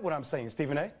just said what I'm saying,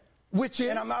 Stephen A. Which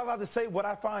is, and I'm not allowed to say what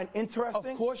I find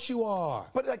interesting. Of course you are.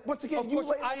 But like once again,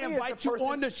 I invite you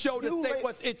on the show to say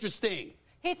what's interesting.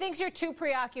 He thinks you're too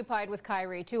preoccupied with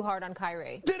Kyrie, too hard on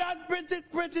Kyrie. Did I mention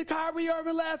Kyrie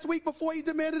Irving last week before he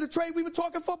demanded a trade? We were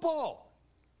talking football.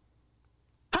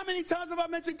 How many times have I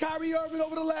mentioned Kyrie Irving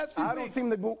over the last few weeks?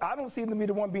 I don't seem to be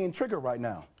the one being triggered right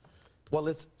now.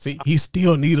 Well, he's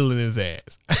still needling his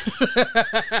ass.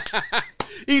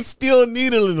 He's still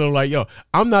needling them. Like, yo,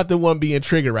 I'm not the one being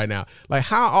triggered right now. Like,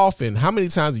 how many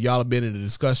times have y'all have been in a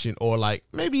discussion or like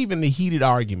maybe even a heated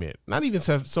argument? Not even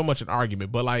so much an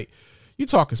argument, but like you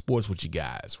talking sports with you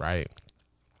guys, right?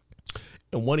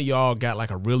 And one of y'all got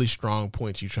like a really strong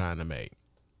point you trying to make.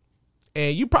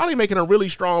 And you probably making a really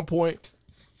strong point.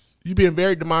 You being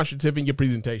very demonstrative in your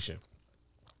presentation.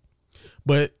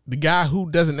 But the guy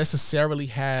who doesn't necessarily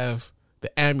have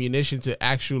the ammunition to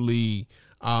actually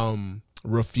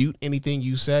refute anything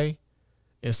you say,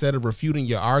 instead of refuting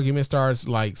your argument,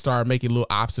 start making little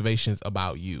observations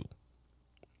about you.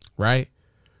 Right?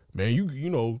 Man,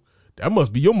 you know, that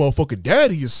must be your motherfucking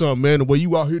daddy or something, man, the way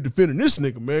you out here defending this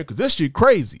nigga, man, because that shit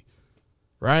crazy.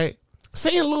 Right?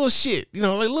 Saying little shit, you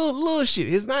know, like little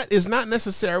shit. It's not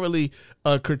necessarily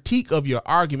a critique of your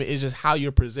argument. It's just how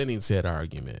you're presenting said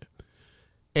argument.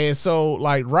 And so,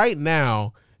 like, right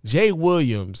now, Jay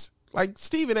Williams, like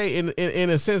Stephen A, in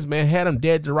a sense, man, had him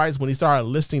dead to rights when he started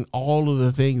listing all of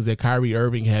the things that Kyrie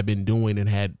Irving had been doing and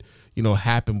had, you know,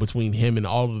 happened between him and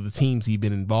all of the teams he'd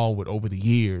been involved with over the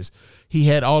years. He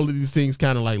had all of these things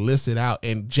kind of like listed out,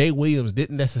 and Jay Williams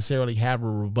didn't necessarily have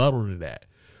a rebuttal to that.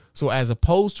 So as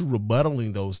opposed to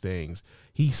rebuttaling those things,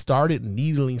 he started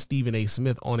needling Stephen A.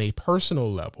 Smith on a personal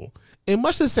level in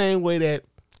much the same way that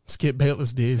Skip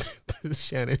Bayless did to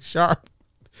Shannon Sharp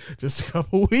just a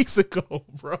couple weeks ago,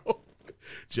 bro.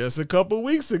 Just a couple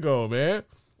weeks ago, man.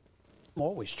 I'm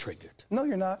always triggered. No,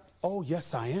 you're not. Oh,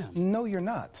 yes, I am. No, you're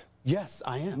not. Yes,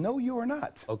 I am. No, you are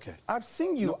not. Okay. I've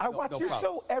seen you. I watch your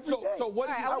show every day. So what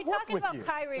are we talking about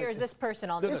Kyrie or is this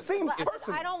personal? It seems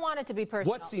personal. I don't want it to be personal.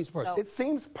 What seems personal? It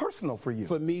seems personal for you.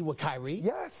 For me with Kyrie?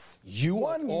 Yes. You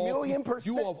 1,000,000%.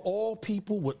 You of all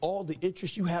people with all the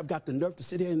interest you have got the nerve to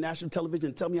sit here in national television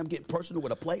and tell me I'm getting personal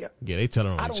with a player? Yeah, they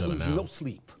telling on each other now. I don't lose no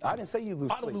sleep. I didn't say you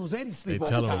lose sleep. I don't lose any sleep. They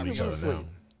telling on each other now.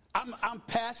 I'm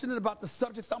passionate about the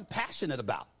subjects I'm passionate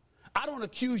about. I don't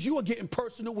accuse you of getting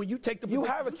personal when you take the position. You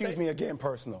have accused me of getting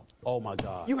personal. Oh, my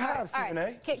God. You have, Stephen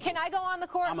A. Can I go on the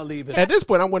court? I'm going to leave it. At this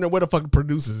point, I'm wondering where the fucking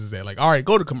producers is at. Like, all right,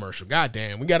 go to commercial. God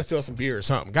damn, we got to sell some beer or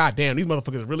something. God damn, these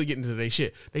motherfuckers are really getting into their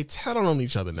shit. They telling on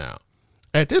each other now.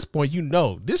 At this point, you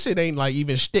know, this shit ain't like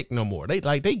even shtick no more. They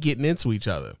getting into each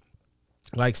other.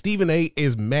 Like, Stephen A.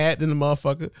 is mad than the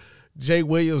motherfucker. Jay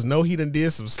Williams know he done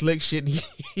did some slick shit. And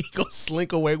he go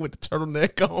slink away with the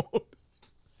turtleneck on.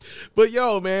 But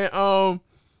yo, man,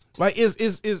 like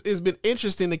it's been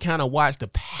interesting to kind of watch the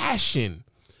passion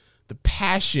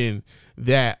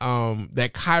that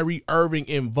Kyrie Irving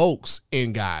invokes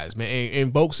in guys, man, and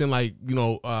invokes in like,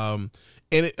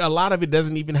 and a lot of it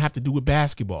doesn't even have to do with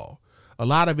basketball. A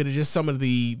lot of it is just some of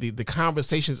the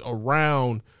conversations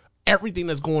around everything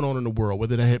that's going on in the world,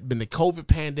 whether that had been the COVID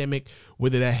pandemic,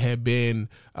 whether that had been,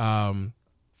 what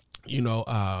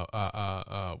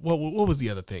was the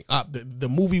other thing? The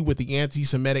movie with the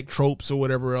anti-Semitic tropes or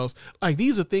whatever else. Like,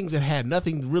 these are things that had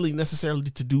nothing really necessarily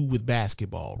to do with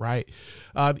basketball, right?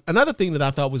 Another thing that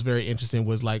I thought was very interesting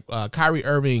was like Kyrie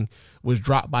Irving was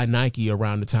dropped by Nike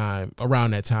around that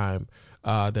time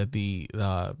that the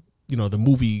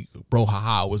movie Bro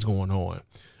Haha was going on.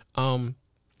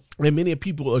 And many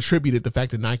people attributed the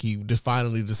fact that Nike just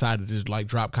finally decided to like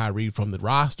drop Kyrie from the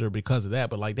roster because of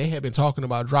that. But like, they had been talking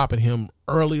about dropping him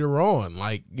earlier on.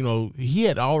 Like, he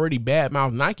had already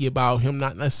badmouthed Nike about him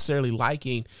not necessarily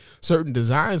liking certain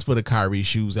designs for the Kyrie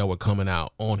shoes that were coming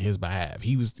out on his behalf.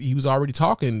 He was already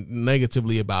talking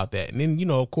negatively about that. And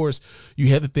then, of course, you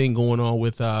had the thing going on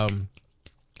with,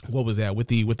 what was that with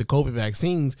the COVID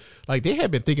vaccines? Like, they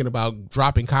had been thinking about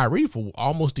dropping Kyrie for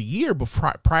almost a year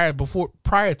prior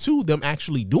to them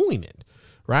actually doing it,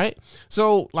 right?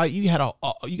 So like, you got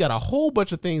a whole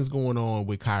bunch of things going on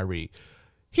with Kyrie.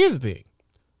 Here's the thing: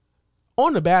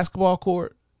 on the basketball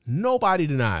court, nobody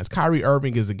denies Kyrie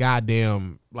Irving is a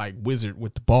goddamn like wizard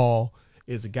with the ball.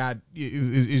 Is a guy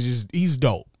is just, he's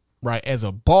dope, right? As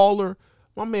a baller,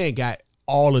 my man got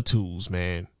all the tools,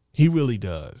 man. He really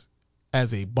does.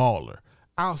 As a baller,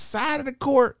 outside of the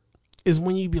court is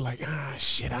when you be like,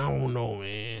 shit, I don't know,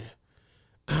 man.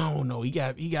 I don't know. He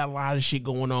got a lot of shit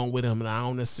going on with him, and I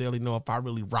don't necessarily know if I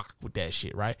really rock with that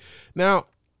shit, right? Now,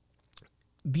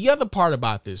 the other part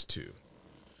about this too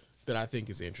that I think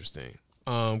is interesting,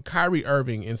 Kyrie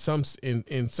Irving in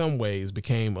some ways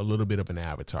became a little bit of an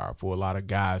avatar for a lot of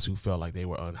guys who felt like they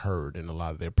were unheard in a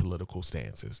lot of their political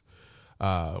stances.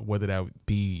 Whether that would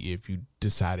be if you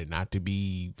decided not to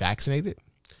be vaccinated,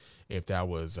 if that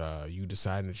was you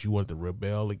decided that you wanted to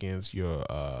rebel against your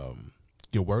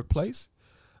workplace,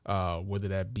 whether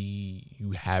that be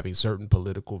you having certain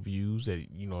political views that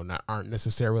aren't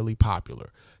necessarily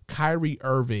popular. Kyrie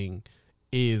Irving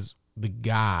is the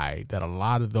guy that a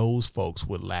lot of those folks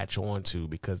would latch on to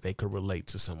because they could relate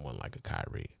to someone like a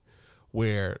Kyrie,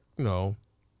 where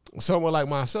someone like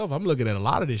myself, I'm looking at a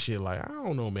lot of this shit like, I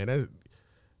don't know, man.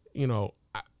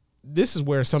 This is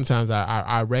where sometimes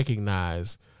I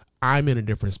recognize I'm in a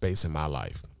different space in my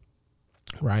life,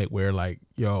 right? Where like,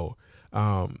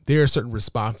 there are certain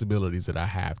responsibilities that I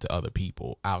have to other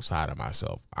people outside of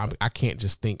myself. I can't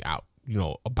just think out,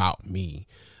 about me.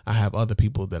 I have other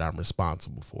people that I'm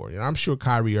responsible for. And I'm sure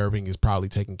Kyrie Irving is probably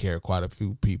taking care of quite a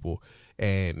few people.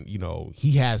 And,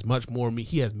 he has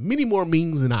he has many more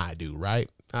means than I do, right?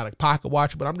 Not a pocket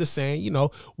watch, but I'm just saying,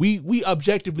 we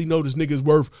objectively know this nigga's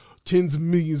worth tens of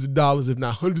millions of dollars, if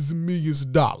not hundreds of millions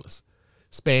of dollars.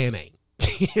 Span ain't.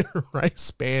 Right?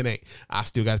 Span ain't. I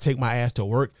still got to take my ass to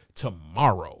work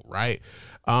tomorrow, right?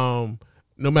 No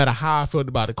matter how I felt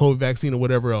about the COVID vaccine or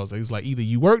whatever else, it's like either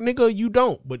you work, nigga, or you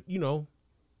don't. But,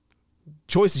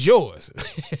 choice is yours,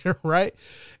 right?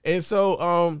 And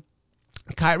so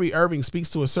Kyrie Irving speaks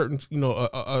to a certain,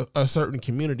 a certain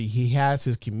community. He has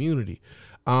his community.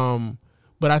 But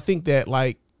I think that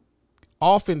like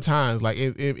oftentimes, like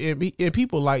in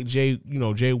people like Jay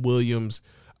Williams,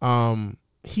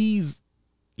 he's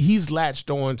latched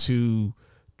on to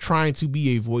trying to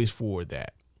be a voice for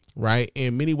that, right?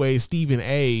 In many ways, Stephen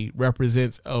A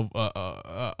represents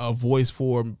a voice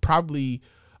for probably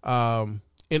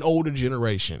an older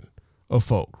generation of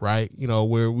folk, right?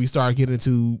 Where we start getting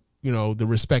into the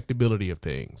respectability of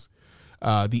things.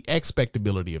 The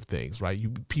expectability of things,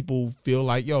 right? People feel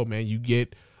like, yo, man, you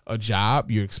get a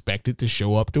job, you're expected to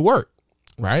show up to work,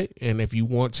 right? And if you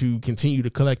want to continue to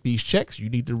collect these checks, you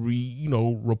need to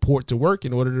report to work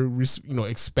in order to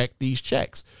expect these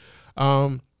checks.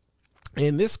 And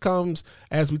this comes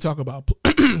as we talk about,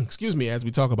 as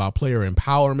we talk about player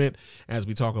empowerment, as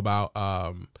we talk about,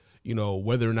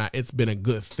 whether or not it's been a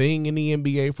good thing in the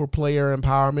NBA for player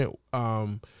empowerment.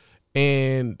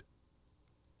 And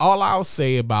all I'll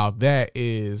say about that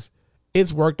is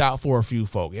it's worked out for a few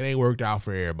folk. It ain't worked out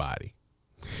for everybody.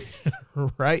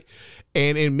 Right?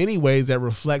 And in many ways that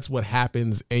reflects what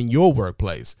happens in your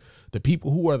workplace. The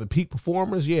people who are the peak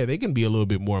performers, yeah, they can be a little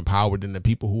bit more empowered than the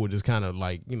people who are just kind of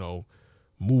like,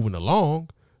 moving along,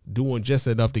 doing just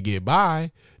enough to get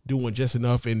by, doing just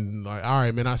enough and like, all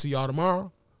right, man, I'll see y'all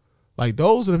tomorrow. Like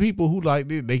those are the people who like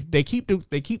they keep the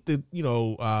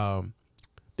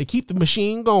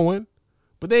machine going,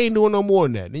 but they ain't doing no more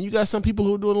than that. Then you got some people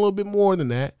who are doing a little bit more than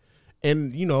that,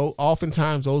 And, you know,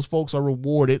 oftentimes those folks are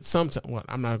rewarded. Sometimes, well,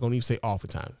 I'm not going to even say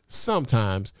oftentimes.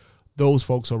 Sometimes those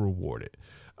folks are rewarded.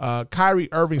 Kyrie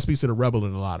Irving speaks to the rebel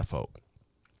in a lot of folk.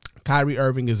 Kyrie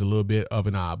Irving is a little bit of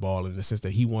an oddball in the sense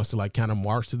that he wants to like kind of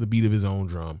march to the beat of his own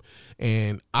drum.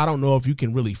 And I don't know if you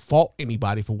can really fault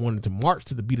anybody for wanting to march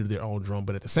to the beat of their own drum,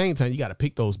 but at the same time, you got to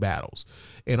pick those battles.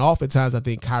 And oftentimes I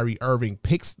think Kyrie Irving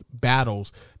picks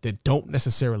battles that don't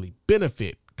necessarily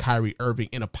benefit Kyrie Irving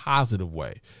in a positive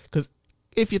way. Because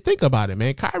if you think about it,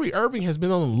 man, Kyrie Irving has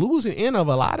been on the losing end of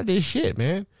a lot of this shit,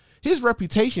 man. His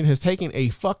reputation has taken a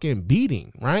fucking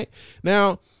beating, right?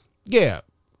 Now, yeah,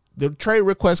 the trade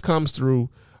request comes through.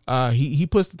 He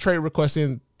puts the trade request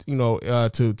in, you know,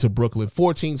 to Brooklyn.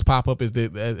 4 teams pop up as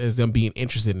them being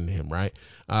interested in him, right?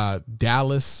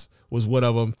 Dallas was one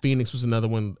of them. Phoenix was another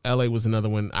one. LA was another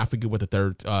one. I forget what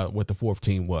the fourth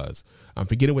team was. I'm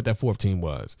forgetting what that fourth team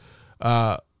was.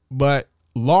 But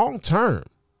long term,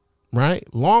 right?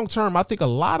 Long term, I think a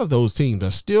lot of those teams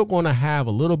are still going to have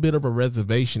a little bit of a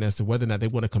reservation as to whether or not they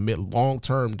want to commit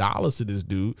long-term dollars to this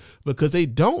dude, because they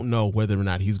don't know whether or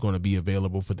not he's going to be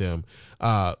available for them,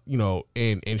 you know,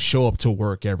 and show up to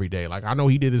work every day. Like, I know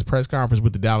he did his press conference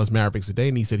with the Dallas Mavericks today,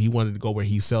 and he said he wanted to go where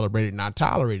he celebrated, not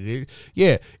tolerated it.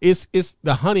 Yeah, it's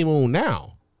the honeymoon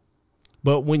now.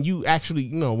 But when you actually,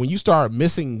 you know, when you start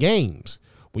missing games,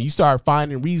 when you start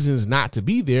finding reasons not to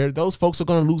be there, those folks are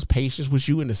going to lose patience with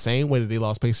you in the same way that they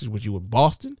lost patience with you in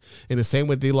Boston, in the same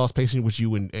way that they lost patience with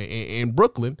you in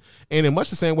Brooklyn, and in much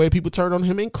the same way people turned on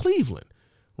him in Cleveland,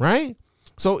 right?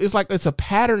 So it's like it's a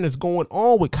pattern that's going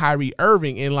on with Kyrie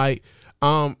Irving, and like,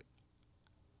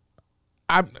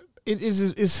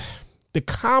 it's the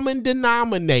common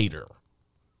denominator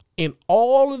in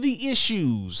all of the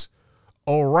issues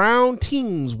around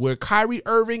teams where Kyrie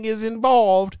Irving is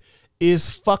involved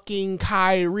is fucking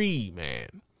Kyrie,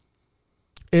 man.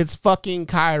 It's fucking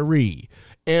Kyrie.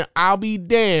 And I'll be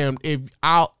damned if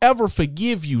I'll ever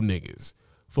forgive you niggas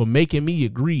for making me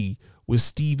agree with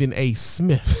Stephen A.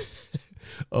 Smith,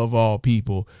 of all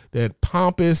people, that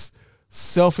pompous,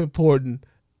 self-important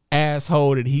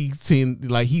asshole that he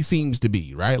seems to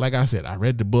be, right? Like I said, I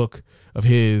read the book of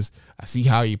his. I see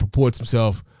how he purports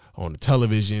himself on the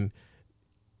television.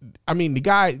 I mean, the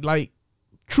guy, like,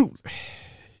 true.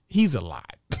 He's a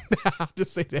lot. I'll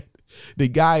just say that the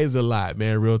guy is a lot,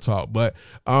 man. Real talk. But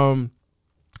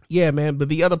yeah, man. But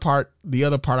the other part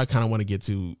I kind of want to get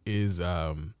to is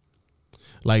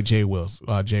like Jay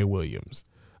Williams.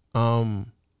 I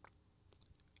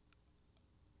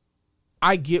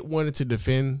get wanting to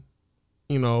defend,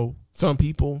 you know, some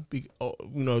people, you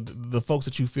know, the folks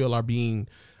that you feel are being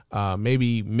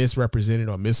maybe misrepresented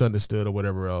or misunderstood or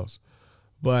whatever else.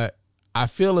 But I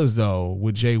feel as though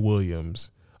with Jay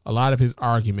Williams, a lot of his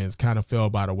arguments kind of fell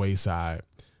by the wayside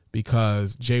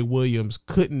because Jay Williams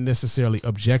couldn't necessarily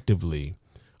objectively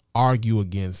argue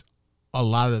against a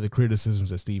lot of the criticisms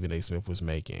that Stephen A. Smith was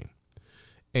making.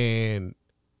 And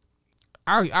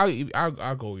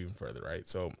I'll go even further, right?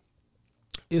 So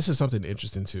this is something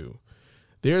interesting too.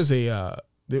 There's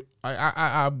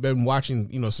I've been watching,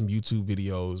 you know, some YouTube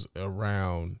videos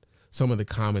around some of the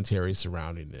commentary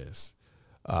surrounding this.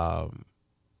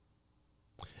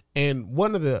 And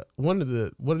one of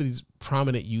these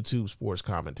prominent YouTube sports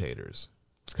commentators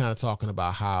was kind of talking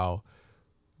about how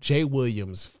Jay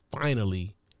Williams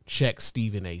finally checked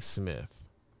Stephen A. Smith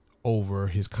over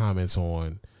his comments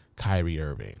on Kyrie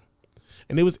Irving.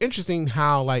 And it was interesting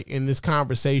how, like, in this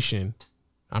conversation,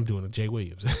 I'm doing a Jay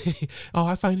Williams. Oh,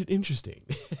 I find it interesting.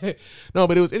 No,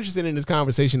 but it was interesting in this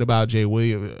conversation about Jay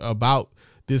Williams, about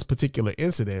this particular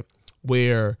incident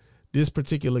where this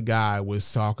particular guy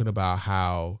was talking about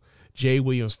how Jay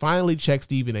Williams finally checked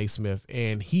Stephen A. Smith,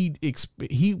 and he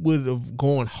would have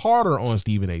gone harder on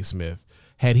Stephen A. Smith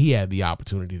had he had the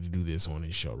opportunity to do this on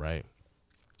his show, right?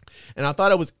 And I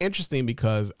thought it was interesting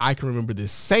because I can remember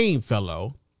this same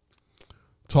fellow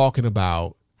talking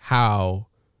about how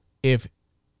if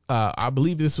I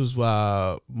believe this was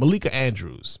Malika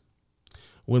Andrews,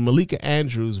 when Malika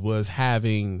Andrews was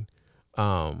having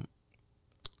hold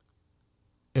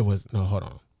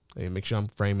on. Let me make sure I'm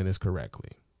framing this correctly.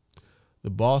 The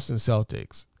Boston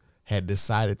Celtics had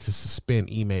decided to suspend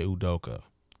Ime Udoka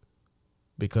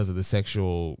because of the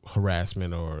sexual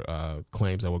harassment or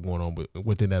claims that were going on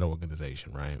within that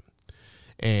organization, right?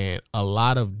 And a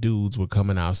lot of dudes were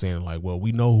coming out saying, like, well,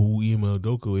 we know who Ime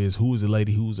Udoka is. Who is the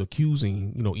lady who's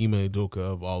accusing, you know, Ime Udoka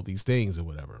of all these things or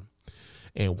whatever?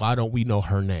 And why don't we know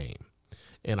her name?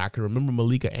 And I can remember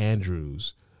Malika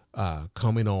Andrews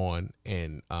coming on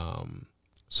and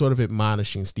sort of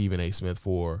admonishing Stephen A. Smith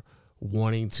for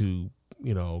wanting to,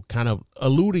 you know, kind of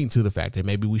alluding to the fact that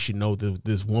maybe we should know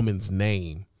this woman's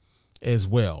name as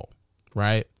well,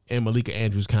 right? And Malika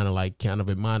Andrews kind of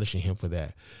admonishing him for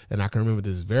that. And I can remember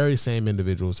this very same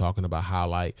individual talking about how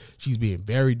like she's being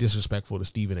very disrespectful to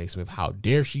Stephen A. Smith. How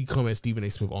dare she come at Stephen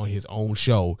A. Smith on his own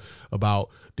show about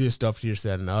this stuff, this,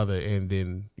 that, and the other. And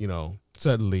then,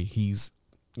 suddenly he's,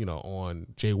 on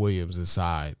Jay Williams'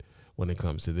 side when it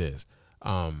comes to this.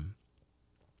 A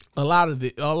lot of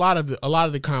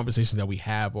the conversations that we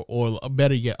have, or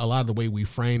better yet, a lot of the way we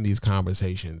frame these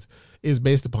conversations is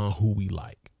based upon who we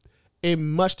like.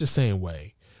 In much the same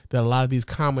way that a lot of these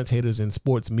commentators in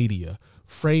sports media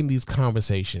frame these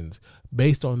conversations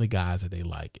based on the guys that they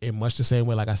like. In much the same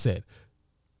way, like I said,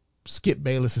 Skip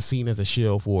Bayless is seen as a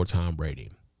shill for Tom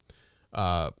Brady.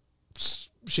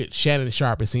 Shannon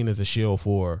Sharp is seen as a shill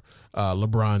for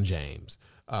LeBron James.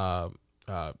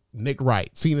 Nick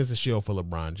Wright, seen as a shill for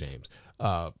LeBron James.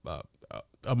 Ahmad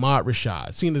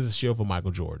Rashad, seen as a shill for Michael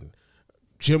Jordan.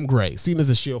 Jim Gray, seen as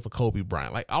a shield for Kobe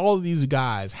Bryant. Like, all of these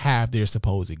guys have their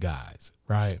supposed guys,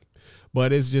 right?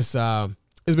 But it's just,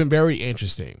 it's been very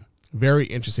interesting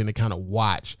to kind of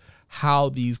watch how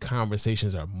these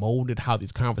conversations are molded, how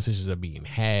these conversations are being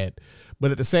had. But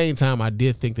at the same time, I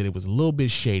did think that it was a little bit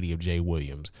shady of Jay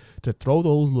Williams to throw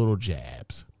those little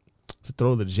jabs, to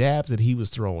throw the jabs that he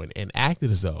was throwing and acted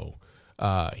as though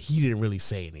he didn't really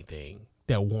say anything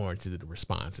that warranted the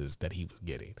responses that he was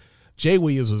getting. Jay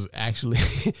Williams was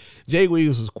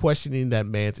questioning that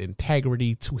man's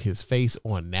integrity to his face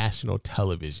on national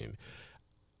television.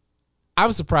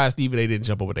 I'm surprised Stephen A. didn't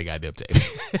jump over that goddamn table.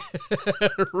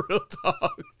 Real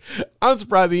talk. I'm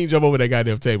surprised he didn't jump over that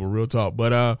goddamn table. Real talk.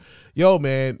 But yo,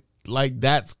 man, like,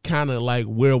 that's kind of like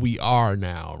where we are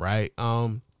now, right?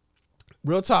 Real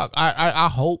talk. I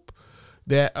hope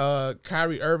that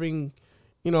Kyrie Irving,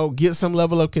 get some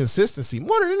level of consistency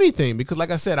more than anything, because like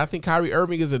I said, I think Kyrie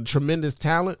Irving is a tremendous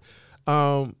talent.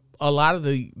 A lot of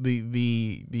the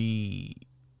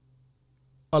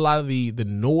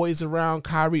noise around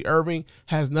Kyrie Irving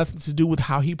has nothing to do with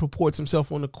how he purports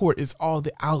himself on the court. It's all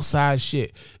the outside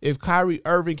shit. If Kyrie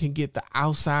Irving can get the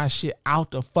outside shit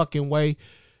out the fucking way,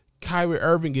 Kyrie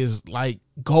Irving is like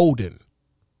golden.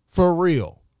 For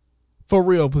real,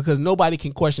 because nobody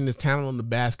can question his talent on the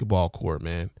basketball court,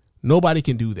 man. Nobody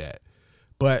can do that.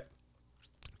 But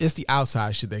it's the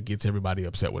outside shit that gets everybody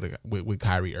upset with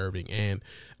Kyrie Irving. And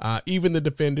even the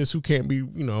defenders who can't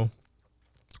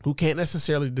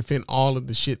necessarily defend all of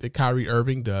the shit that Kyrie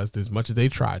Irving does as much as they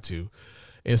try to,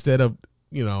 instead of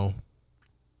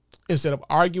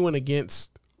arguing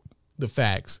against the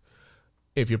facts,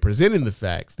 if you're presenting the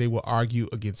facts, they will argue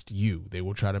against you. They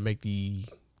will try to make the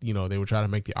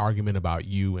argument about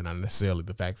you and not necessarily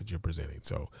the facts that you're presenting.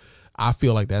 So I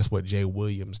feel like that's what Jay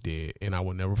Williams did, and I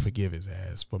will never forgive his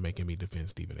ass for making me defend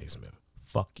Stephen A. Smith.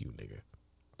 Fuck you, nigga.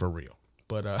 For real.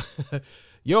 But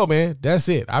yo, man, that's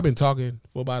it. I've been talking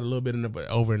for about a little bit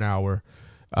over an hour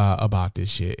about this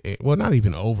shit. Well, not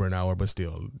even over an hour, but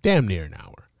still damn near an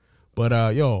hour.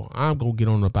 But yo, I'm gonna get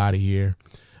on up out of here.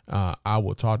 I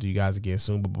will talk to you guys again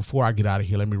soon. But before I get out of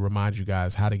here, let me remind you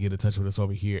guys how to get in touch with us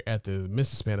over here at the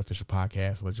Mr. Span Official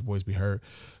Podcast. Let your voice be heard.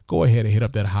 Go ahead and hit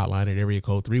up that hotline at area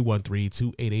code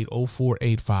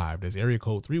 313-288-0485. That's area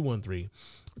code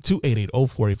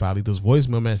 313-288-0485. Leave those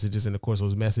voicemail messages, and of course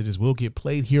those messages will get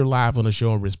played here live on the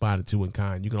show and responded to in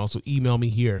kind. You can also email me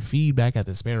here at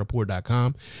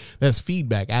feedback@thespanreport.com. That's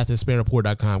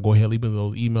feedback@thespanreport.com. Go ahead, leave me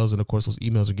those emails, and of course those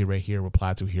emails will get right here and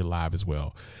reply to here live as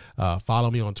well.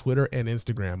 Follow me on Twitter and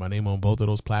Instagram. My name on both of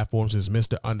those platforms is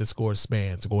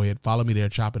Mr._Span. So go ahead, follow me there,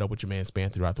 chop it up with your man Span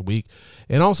throughout the week,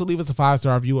 and also leave us a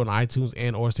 5-star review on iTunes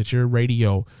and or Stitcher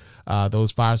Radio.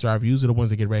 Those 5-star reviews are the ones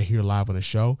that get right here live on the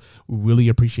show. We really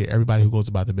appreciate everybody who goes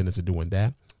about the business of doing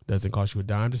that. Doesn't cost you a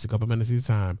dime, just a couple minutes of your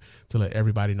time to let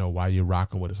everybody know why you're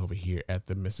rocking with us over here at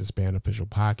the Mr. Span Official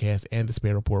Podcast and the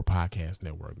Span Report Podcast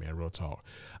Network, man. Real talk.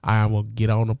 I will get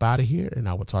on up out of here, and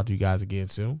I will talk to you guys again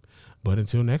soon. But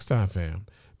until next time, fam,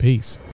 peace.